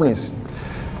 3 companies.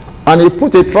 And he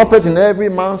put a trumpet in every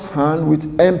man's hand with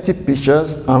empty pitchers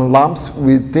and lamps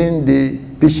within the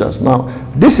pitchers. Now,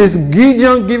 this is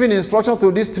Gideon giving instruction to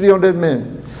these 300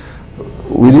 men.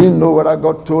 We didn't know whether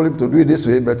God told him to do it this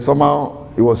way, but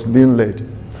somehow he was being led.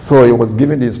 So he was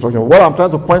giving the instruction. What I'm trying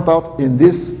to point out in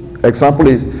this example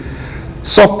is,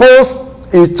 suppose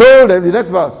he told them, the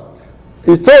next verse,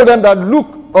 he told them that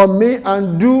look on me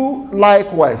and do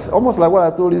likewise. Almost like what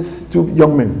I told these 2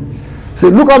 young men. Say,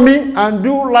 look on me and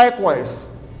do likewise.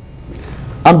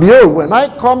 And behold, when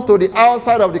I come to the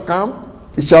outside of the camp,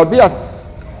 it shall be as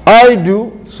I do,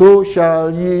 so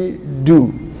shall ye do.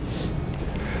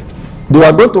 They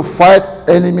are going to fight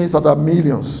enemies that are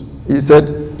millions. He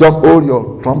said, just hold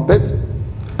your trumpet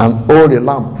and hold a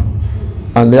lamp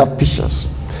and their pitchers.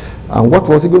 And what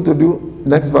was he going to do?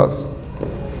 Next verse.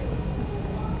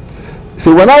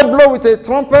 See, when I blow with a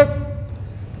trumpet,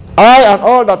 I and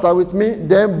all that are with me,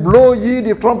 then blow ye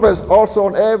the trumpets also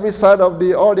on every side of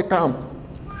all the camp,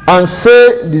 and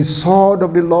say, the sword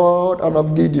of the Lord and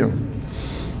of Gideon.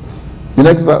 The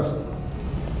next verse.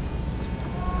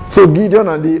 So Gideon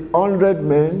and the 100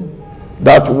 men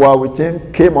that were with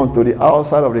him came unto the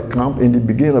outside of the camp in the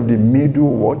beginning of the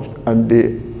middle watch, and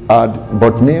they had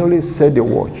but nearly set the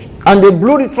watch. And they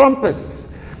blew the trumpets,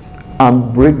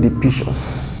 and break the pictures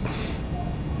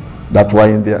that were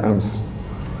in their hands.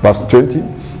 Verse 20.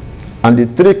 And the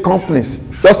three companies,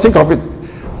 just think of it,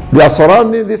 they are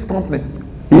surrounding this company,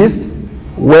 east,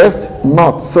 west,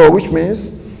 north. So which means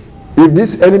if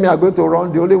this enemy are going to run,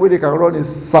 the only way they can run is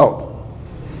south.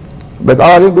 But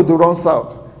how are they going to run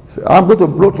south? So I'm going to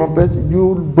blow trumpet,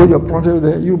 you blow your trumpet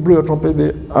there, you blow your trumpet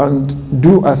there, and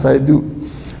do as I do.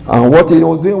 And what he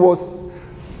was doing was,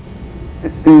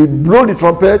 he blew the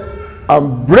trumpet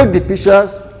and break the pitchers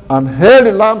and held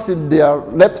the lamps in their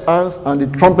left hands and the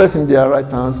trumpets in their right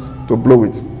hands to blow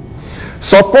it.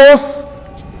 Suppose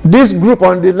this group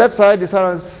on the left side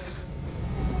decided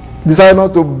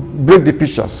not to break the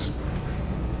pitchers.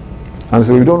 And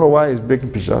so we don't know why he's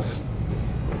breaking pitchers.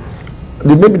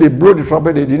 Maybe they blew the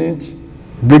trumpet, they didn't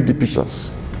break the pitchers.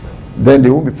 Then they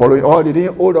won't be following, or they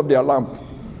didn't hold up their lamp.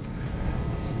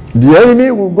 The enemy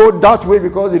will go that way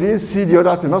because they didn't see the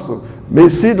other thing also. They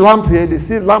see lamp here, they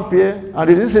see lamp here, and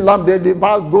they didn't see lamp there, they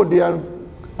must go there and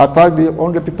attack the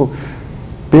 100 people.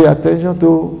 Pay attention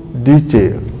to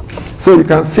detail. So you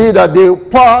can see that they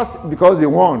passed because they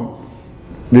won.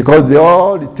 Because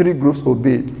all the three groups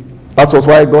obeyed. That was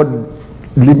why God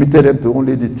limited them to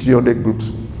only the 300 groups.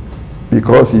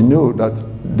 Because he knew that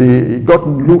God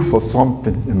looks for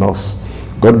something in us.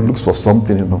 God looks for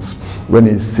something in us. When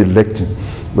he's selecting,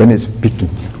 when he's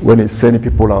picking, when he's sending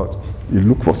people out, he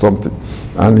looks for something.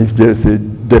 And if there's a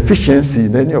deficiency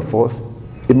in any of us,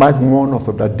 he might warn us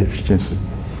of that deficiency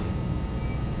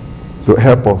to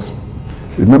help us.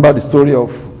 Remember the story of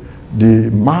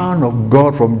the man of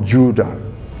God from Judah.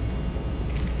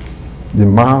 The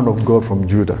man of God from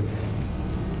Judah.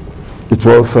 It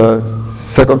was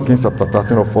 2 Kings chapter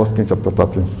 13 or 1 Kings chapter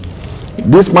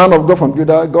 13. This man of God from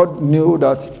Judah, God knew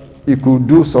that he could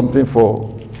do something for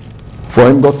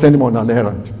him. God sent him on an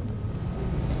errand.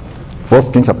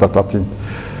 1 Kings chapter 13.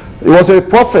 He was a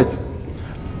prophet,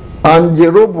 and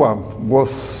Jeroboam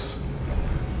was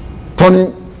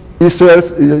turning Israelites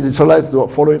to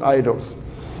following idols.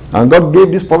 And God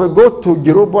gave this prophet, go to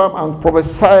Jeroboam and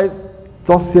prophesy,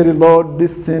 thus say the Lord,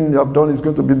 this thing you have done is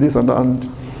going to be this and that. And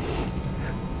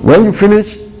when you finish,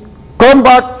 come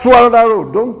back through another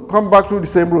road. Don't come back through the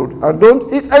same road. And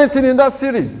don't eat anything in that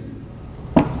city.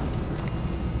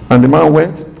 And the man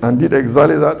went and did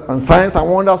exactly that. And signs and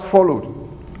wonders followed.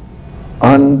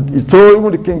 And he told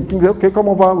even the king, said, okay, come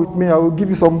over with me. I will give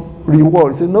you some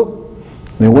reward. He said, no.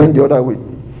 And he went the other way.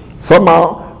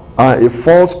 Somehow, a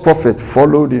false prophet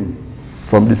followed him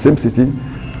from the same city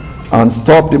and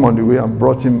stopped him on the way and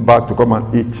brought him back to come and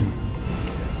eat.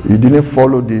 He didn't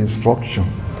follow the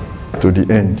instruction to the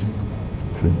end.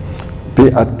 See?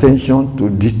 Pay attention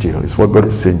to detail is what God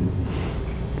is saying.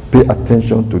 Pay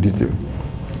attention to detail.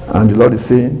 And the Lord is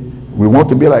saying, we want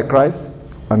to be like Christ,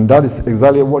 and that is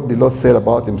exactly what the Lord said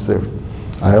about himself.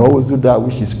 I always do that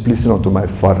which is pleasing unto my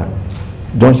Father.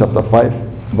 John chapter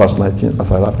 5 verse 19,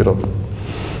 as I wrap it up.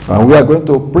 And we are going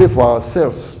to pray for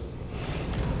ourselves.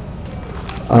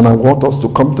 And I want us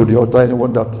to come to the altar.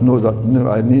 Anyone that knows that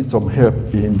I need some help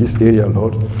in this area,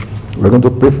 Lord, we're going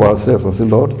to pray for ourselves and say,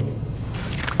 Lord,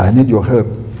 I need your help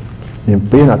in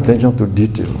paying attention to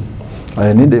detail.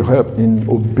 I need your help in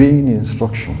obeying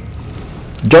instruction.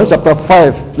 John chapter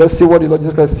 5, let's see what the Lord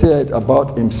Jesus Christ said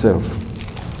about himself.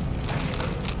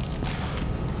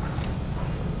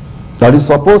 That is,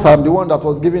 suppose I'm the one that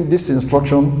was giving this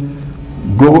instruction,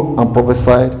 go and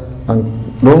prophesy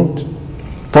and don't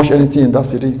touch anything in that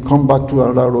city, come back to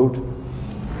another road.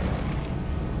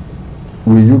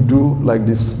 Will you do like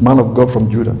this man of God from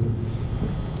Judah?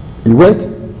 He went,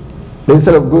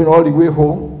 instead of going all the way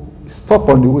home, he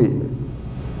stopped on the way.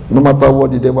 No matter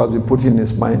what the devil has been putting in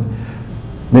his mind,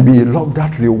 maybe he loved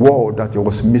that reward that he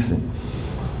was missing.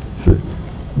 See?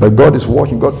 But God is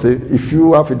watching. God says, if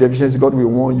you have a deficiency, God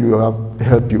will warn you,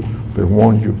 help you. But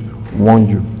warn you.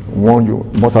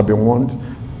 Must have been warned.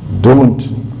 Don't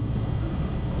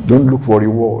look for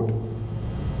reward.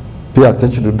 Pay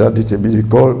attention to that detail,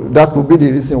 because that would be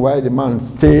the reason why the man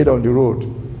stayed on the road.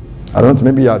 I don't know,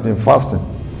 maybe he had been fasting.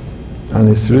 And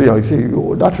it's really, I say,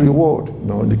 oh, that reward.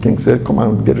 No, the king said, come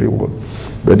and get reward.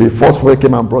 But the first boy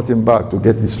came and brought him back to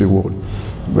get his reward.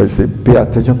 But he said, pay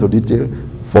attention to detail,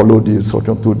 follow the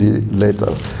instruction to the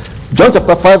letter. John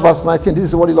chapter 5 verse 19,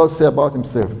 this is what the Lord said about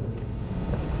himself.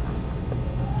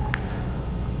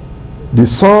 The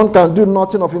Son can do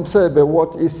nothing of himself but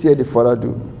what he said the Father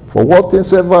do. For what things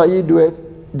soever he doeth,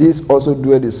 this also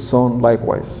doeth the Son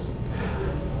likewise.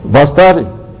 Verse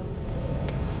 30.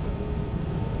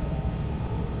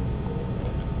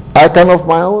 I can of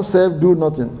my own self do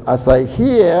nothing. As I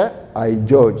hear, I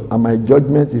judge, and my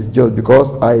judgment is just,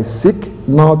 because I seek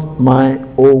not my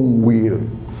own will,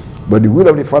 but the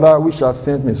will of the Father which has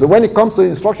sent me. So when it comes to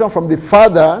instruction from the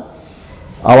Father,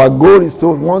 our goal is to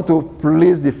want to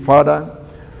please the Father,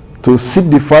 to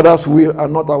seek the Father's will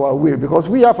and not our will,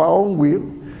 because we have our own will.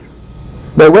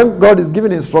 But when God is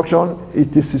giving instruction,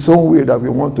 it is His own will that we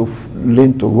want to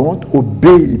lean to. We want to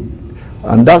obey Him.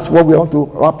 And that's what we want to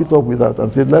wrap it up with that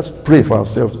and say, let's pray for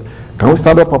ourselves. Can we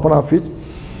stand up upon our feet?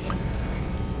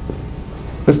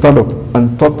 Let's stand up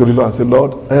and talk to the Lord and say,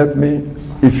 Lord, help me.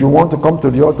 If you want to come to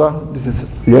the altar, this is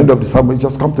the end of the sermon,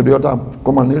 just come to the altar and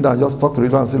come and kneel down and just talk to the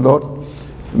Lord and say, Lord,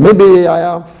 maybe I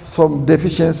have some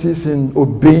deficiencies in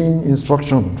obeying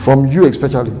instruction from you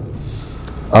especially.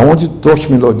 I want you to touch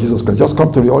me, Lord Jesus Christ. Just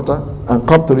come to the altar and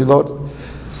come to the Lord.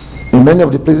 In many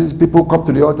of the places, people come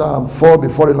to the altar and fall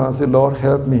before the Lord and say, Lord,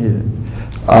 help me here.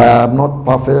 I am not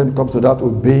perfect when it comes to that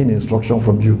obeying instruction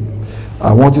from you.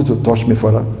 I want you to touch me,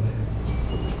 Father.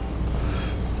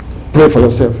 Pray for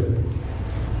yourself.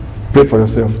 Pray for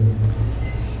yourself.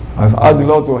 Ask the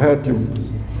Lord to help you.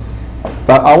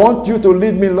 I want you to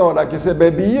lead me, Lord, like you said,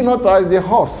 but be ye not as the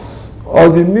horse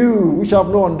or the mule, which have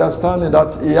no understanding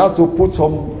that he has to put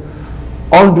some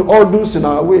undo's in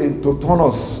our way to turn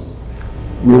us.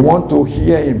 We want to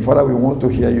hear him. Father, we want to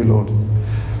hear you, Lord.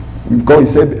 Because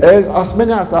he said, as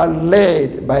many as are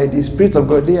led by the Spirit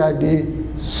of God, they are the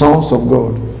sons of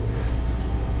God.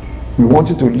 We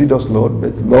want you to lead us, Lord,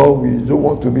 but Lord, we don't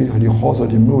want to be the horse or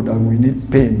the mule that we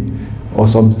need pain or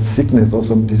some sickness or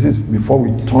some disease before we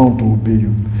turn to obey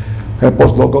you. Help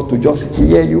us, Lord God, to just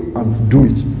hear you and do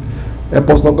it.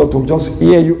 Help us, Lord God, to just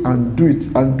hear you and do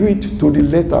it to the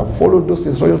letter. Follow those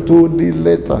instructions to the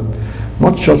letter.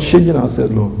 Not shortchanging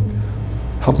ourselves, Lord.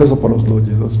 Have mercy upon us, Lord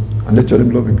Jesus, and let your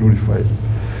name, Lord, be glorified.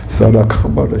 Do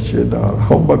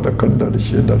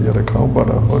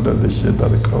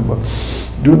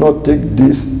not take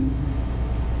this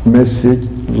message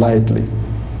lightly,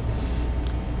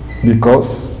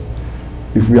 because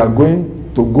if we are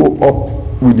going to go up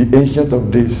with the Ancient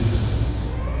of Days,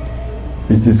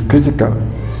 it is critical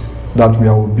that we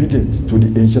are obedient to the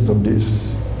Ancient of Days.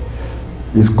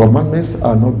 His commandments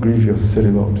are not grievous, said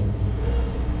the Lord.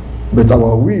 But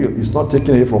our will is not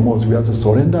taken away from us. We have to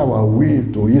surrender our will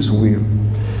to His will.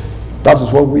 That is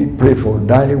what we pray for.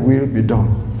 Thy will be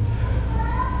done.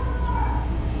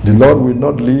 The Lord will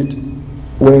not lead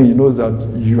when He knows that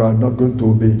you are not going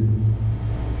to obey.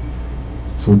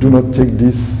 So do not take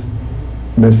this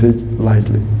message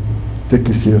lightly. Take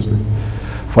it seriously.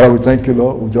 Father, we thank you,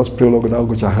 Lord. We just pray, Lord, that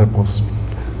God shall help us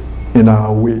in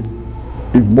our way.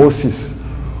 If Moses,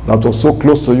 that was so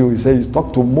close to you, he said, he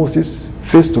talked to Moses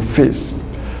face to face.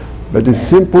 But the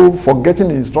simple forgetting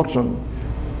the instruction,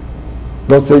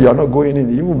 God said, you are not going in.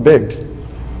 He even begged.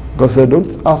 God said,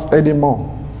 don't ask anymore.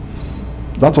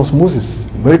 That was Moses,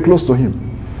 very close to him.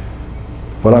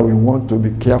 Father, we want to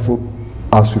be careful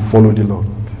as we follow the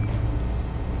Lord,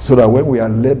 so that when we are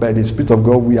led by the Spirit of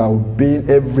God, we are obeying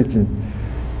everything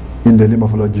in the name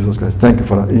of the Lord Jesus Christ. Thank you,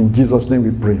 Father. In Jesus' name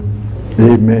we pray.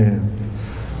 Amen.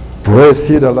 Praise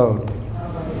ye the Lord.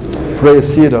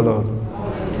 Praise ye the Lord.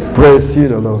 Praise ye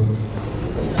the Lord.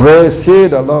 Praise ye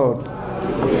the Lord.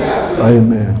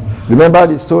 Amen. Remember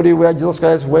the story where Jesus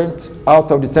Christ went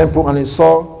out of the temple and he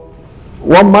saw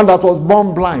one man that was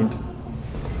born blind.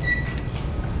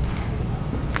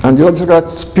 And Jesus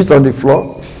Christ spit on the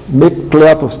floor, made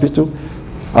clear to spit to,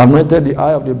 anointed the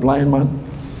eye of the blind man,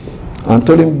 and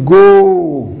told him,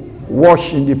 go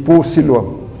wash in the pool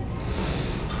Siloam.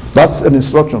 That's an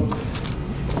instruction.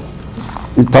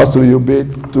 It has to be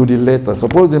obeyed to the letter.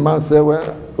 Suppose the man said,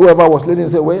 well, whoever was leading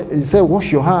said, well, he said,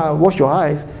 wash your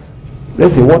eyes.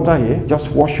 Let's say water here, just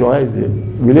wash your eyes there.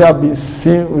 Will it have been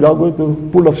seen without going to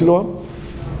pool of Siloam?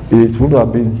 It would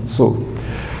have been so.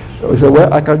 He said, well,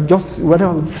 I can just,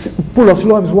 pool of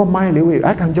Siloam is 1 mile away.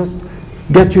 I can just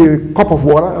get you a cup of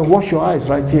water and wash your eyes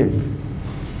right here.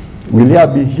 Will you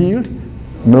be healed?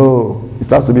 No. It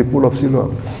has to be pool of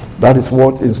Siloam. That is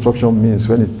what instruction means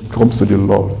when it comes to the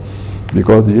Lord.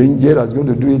 Because the angel that's going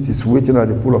to do it is waiting at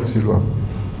the pool of Siloam,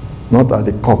 not at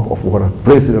the cup of water.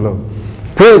 Praise the Lord.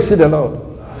 Praise the Lord.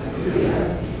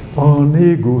 On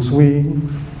eagle's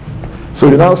wings. So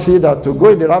you now see that to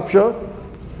go in the rapture,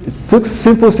 it took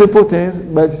simple things,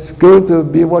 but it's going to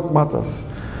be what matters.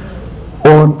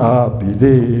 On a happy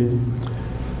day,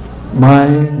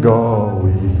 my God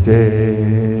will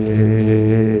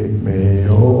take me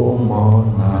home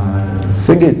on high.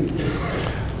 Sing it.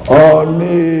 On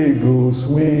eagle's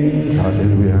wings,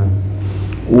 hallelujah.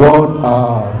 One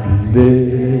happy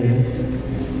day,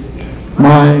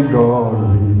 my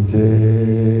God will take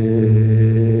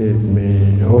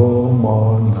me home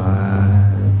on high.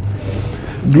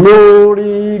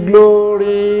 Glory,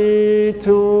 glory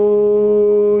to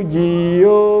Jesus.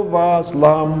 Passover's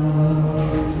lamb,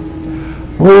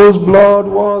 whose blood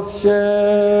was shed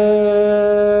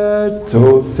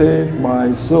to save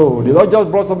my soul. The Lord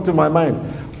just brought something to my mind.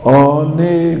 On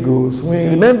eagle's wing.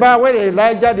 Remember when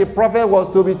Elijah the prophet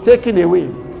was to be taken away?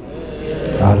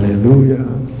 Hallelujah.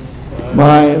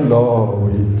 My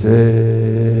Lord will take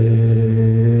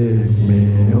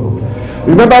me home.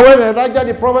 Remember when Elijah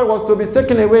the prophet was to be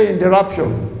taken away in the rapture?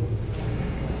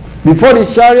 Before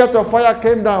the chariot of fire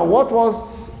came down, what was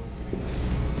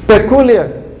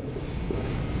peculiar?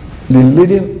 The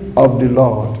leading of the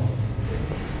Lord.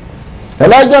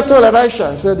 Elijah told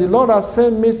Elisha, he said, the Lord has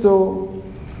sent me to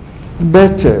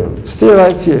Bethel. Stay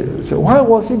right here. He said, why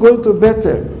was he going to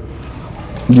Bethel?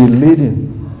 The leading.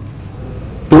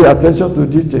 Pay attention to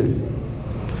detail.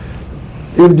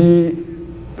 If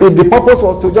the purpose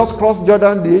was to just cross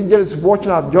Jordan, the angel is watching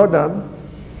at Jordan.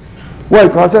 Well,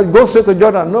 you can say, go straight to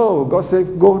Jordan. No, God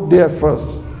said, go there first.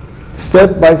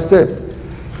 Step by step.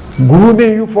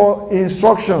 Grooming you for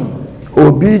instruction,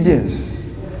 obedience.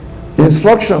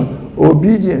 Instruction,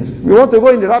 obedience. We want to go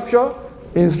in the rapture,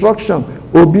 instruction,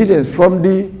 obedience from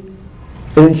the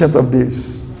Ancient of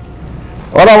Days.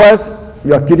 Otherwise,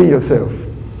 you are kidding yourself.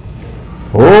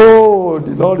 Oh,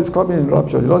 the Lord is coming in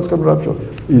rapture. The Lord is coming in rapture.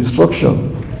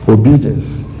 Instruction, obedience.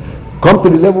 Come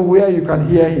to the level where you can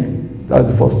hear Him.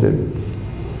 That's the first step.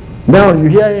 Now you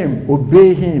hear Him,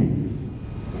 obey Him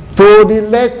to the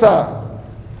letter.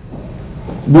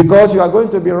 Because you are going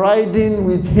to be riding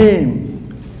with Him,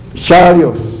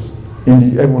 chariots in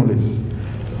the heavenlies.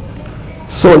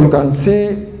 So you can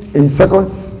see in 2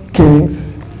 Kings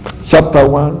chapter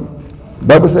 1, the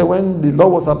Bible says when the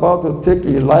Lord was about to take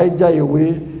Elijah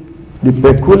away, the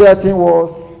peculiar thing was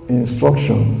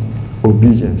instruction,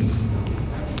 obedience.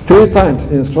 3 times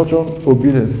instruction,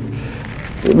 obedience.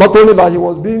 Not only that he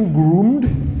was being groomed,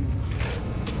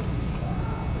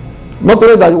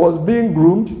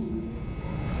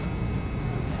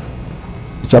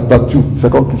 chapter 2, 2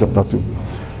 Kings chapter 2.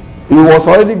 He was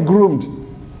already groomed,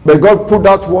 but God put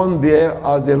that one there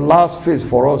as the last phase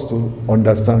for us to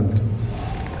understand.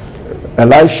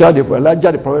 Elijah the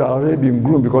prophet had already been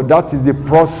groomed, because that is the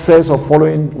process of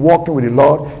walking with the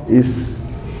Lord. Is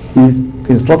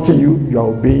instructing you, you are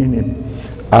obeying Him.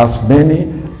 As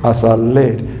many as are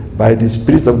led by the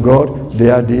Spirit of God,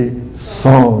 they are the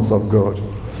sons of God.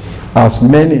 As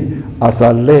many as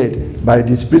are led by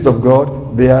the Spirit of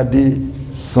God, they are the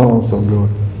sons of God.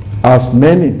 As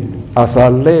many as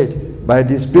are led by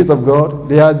the Spirit of God,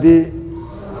 they are the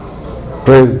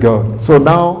praise God. So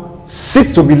now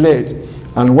seek to be led,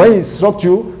 and when He instructs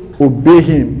you, obey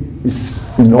Him. It's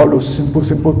in all those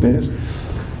simple things.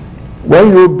 When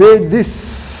you obey this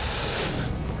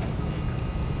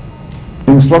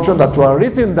instruction that were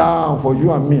written down for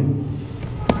you and me,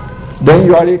 then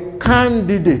you are a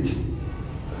candidate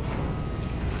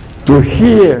to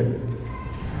hear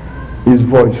His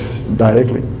voice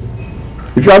directly.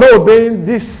 If you are not obeying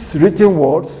these written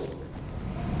words,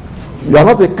 you are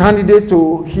not a candidate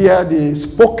to hear the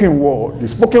spoken word. The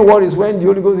spoken word is when the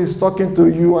Holy Ghost is talking to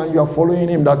you and you are following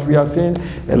Him, that we are saying,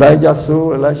 Elijah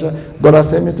saw Elisha, God has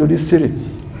sent me to this city.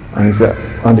 And he said,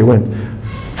 and he went.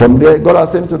 From there, God has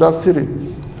sent me to that city.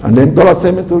 And then God has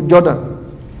sent me to Jordan.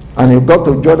 And he got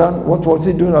to Jordan. What was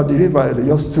he doing at the river? He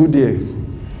just stood there.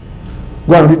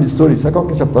 Go and read the story. 2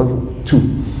 Kings chapter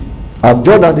 2. At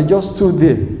Jordan, they just stood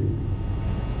there.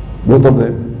 Both of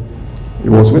them.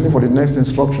 He was waiting for the next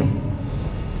instruction.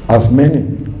 As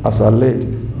many as are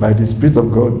led by the Spirit of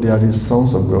God, they are the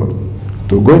sons of God.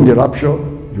 To go in the rapture,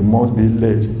 you must be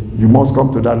led. You must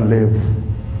come to that level.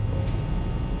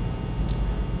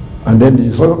 And then the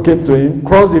Israel came to him,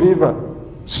 crossed the river,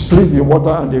 split the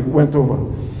water, and they went over.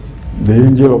 The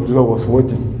angel of the Lord was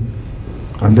waiting.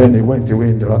 And then he went away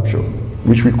in the rapture,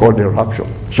 which we call the rapture,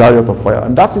 chariot of fire.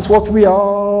 And that is what we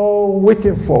are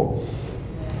waiting for.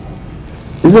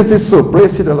 Isn't it so?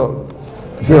 Praise the Lord.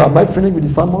 You say, am I finished with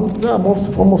the sermon? No, I'm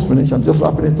almost finished. I'm just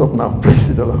wrapping it up now. Praise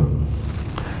the Lord.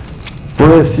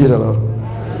 Praise the Lord.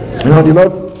 You know, the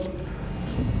Lord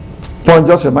point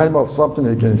just reminded me of something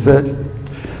again. He said,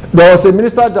 there was a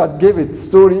minister that gave a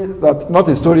story, that not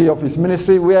a story of his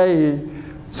ministry, where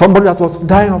somebody that was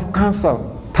dying of cancer,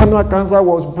 terminal cancer,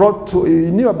 was brought to, he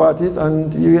knew about it,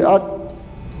 and he had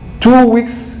 2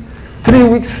 weeks,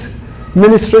 3 weeks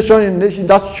ministration in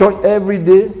that church every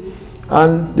day.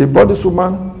 And they brought this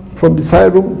woman from the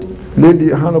side room, laid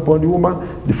the hand upon the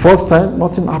woman. The first time,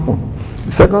 nothing happened.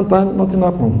 The second time, nothing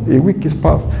happened. A week is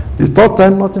passed. The third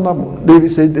time, nothing happened. They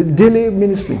said daily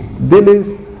ministry, daily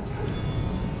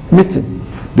meeting.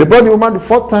 They brought the woman the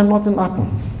fourth time, nothing happened.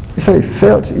 He said he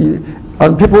felt,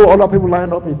 and other people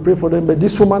lined up, he prayed for them. But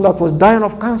this woman that was dying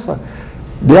of cancer,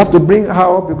 They have to bring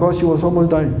her up because she was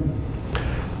almost dying.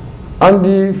 And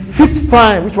the 5th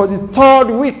time, which was the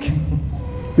 3rd week,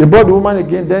 they brought the woman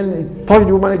again, then he touched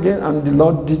the woman again, and the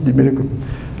Lord did the miracle.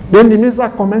 Then the minister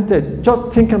commented,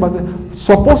 just thinking about it,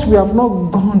 suppose we have not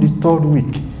gone the 3rd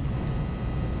week.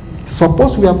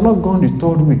 Suppose we have not gone the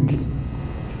 3rd week.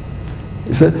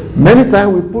 He said, many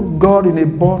times we put God in a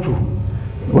bottle.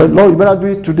 Well, Lord, you better do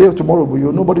it today or tomorrow, but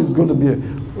nobody is going to be here.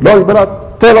 Lord, you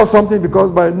better tell us something because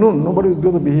by noon nobody is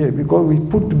going to be here because we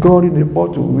put God in a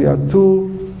bottle. We are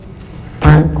too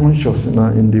time conscious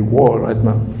in the world right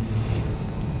now.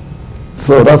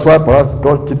 So that's why perhaps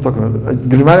God keeps talking. It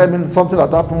reminded me of something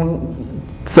that happened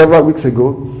several weeks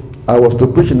ago. I was to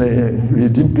preach in a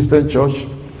Redeemed Christian church,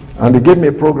 and they gave me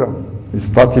a program. It's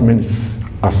 30 minutes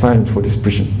assigned for this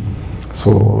preaching.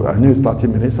 So I knew it's 30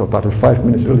 minutes or 35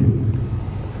 minutes really.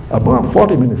 About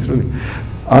 40 minutes really.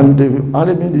 And they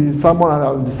handed me the sermon, and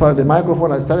I decided the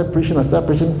microphone. I started preaching,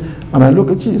 and I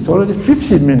look at it, it's already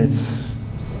 15 minutes.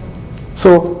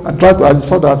 So I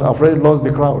saw that I've already lost the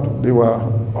crowd. They were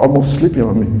almost sleeping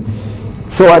on me.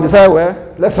 So I decided, well,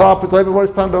 let's wrap it up.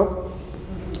 Everybody stand up.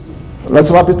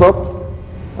 Let's wrap it up.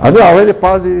 I know I already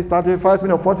passed the 35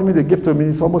 minutes or 40 minutes they gave to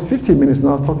me. It's almost 15 minutes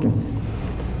now talking.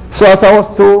 So as I was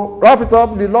to wrap it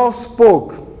up, the Lord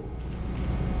spoke.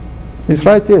 It's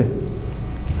right here.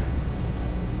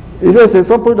 He says, there's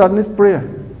somebody that needs prayer.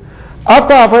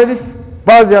 After I've already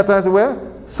passed the time, I said, well,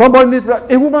 somebody needs prayer.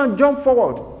 A woman jumped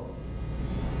forward.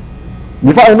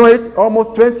 Before I know it,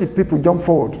 almost 20 people jumped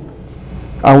forward.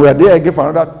 And we are there again for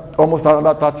almost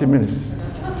another 30 minutes.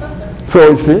 So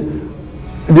you see,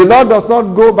 the Lord does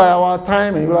not go by our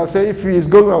timing. You will say, if He is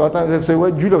going by our time, He'll say, well,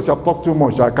 Julius, you have talked too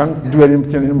much. I can't do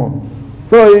anything anymore.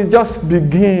 So it just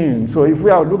begins. So if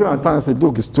we are looking at time and say,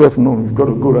 look, it's 12 noon, we've got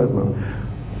to go right now,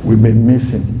 we may miss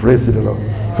Him. Praise the Lord.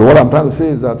 So what I'm trying to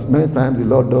say is that many times the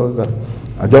Lord does that.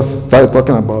 I just started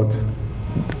talking about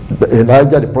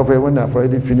Elijah the prophet. When I've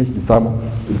already finished the sermon,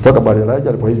 let's talk about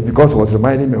Elijah the prophet, because he was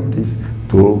reminding me of this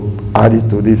to add it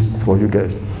to this for you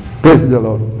guys. Praise the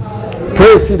Lord.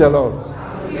 Praise the Lord.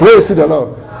 Praise the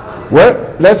Lord.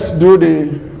 Well, let's do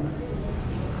the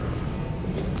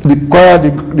choir.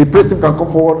 The praise team can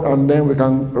come forward, and then we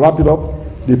can wrap it up.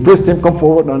 The praise team come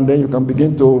forward, and then you can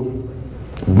begin to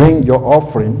bring your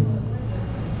offering.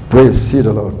 Praise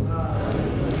the Lord.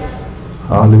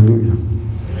 Hallelujah.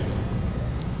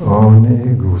 On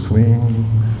eagle's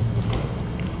wings,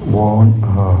 one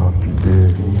happy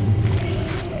day,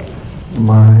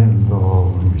 my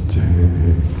Lord will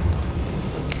take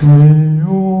me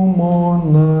home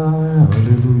on night.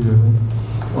 Hallelujah.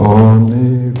 On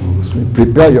eagle's wings.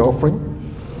 Prepare your offering.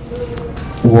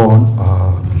 One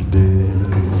happy day,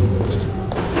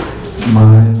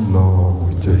 my Lord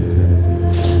will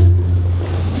take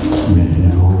me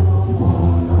home on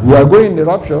night. We are going in the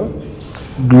rapture.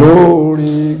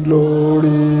 Glory,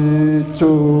 glory to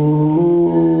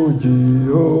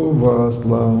Jehovah's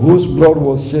Lamb, whose blood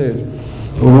was shed,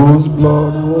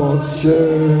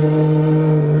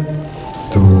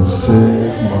 to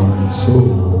save my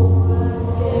soul.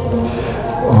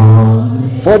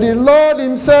 For the Lord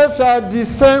Himself shall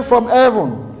descend from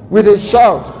heaven with a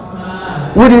shout,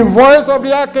 with the voice of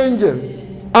the archangel,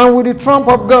 and with the trump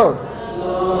of God,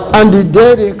 and the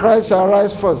dead in Christ shall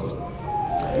rise first.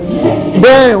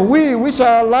 Then we which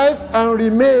are alive and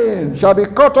remain shall be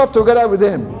caught up together with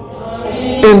them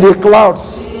in the clouds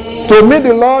to meet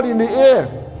the Lord in the air,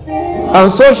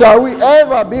 and so shall we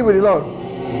ever be with the Lord.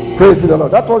 Praise the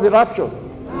Lord. That was the rapture.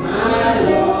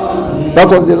 That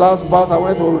was the last verse I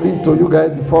wanted to read to you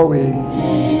guys before we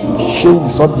change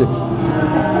the subject.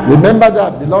 Remember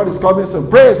that the Lord is coming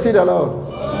soon. Praise the Lord.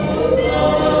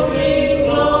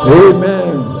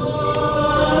 Amen.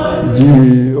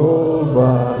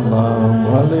 Jehovah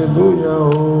Lamb, hallelujah,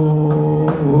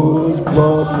 whose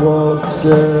blood was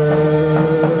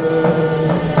shed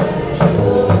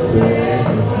for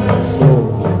saving my soul.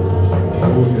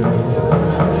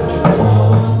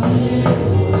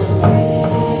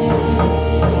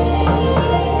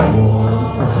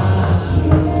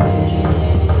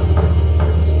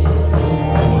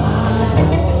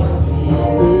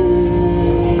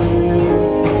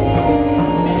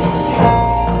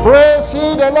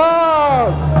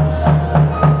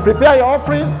 Prepare your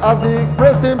offering as the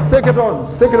praise team take it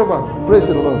on. Take it over. Praise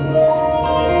the Lord.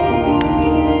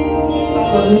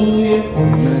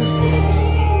 Amen.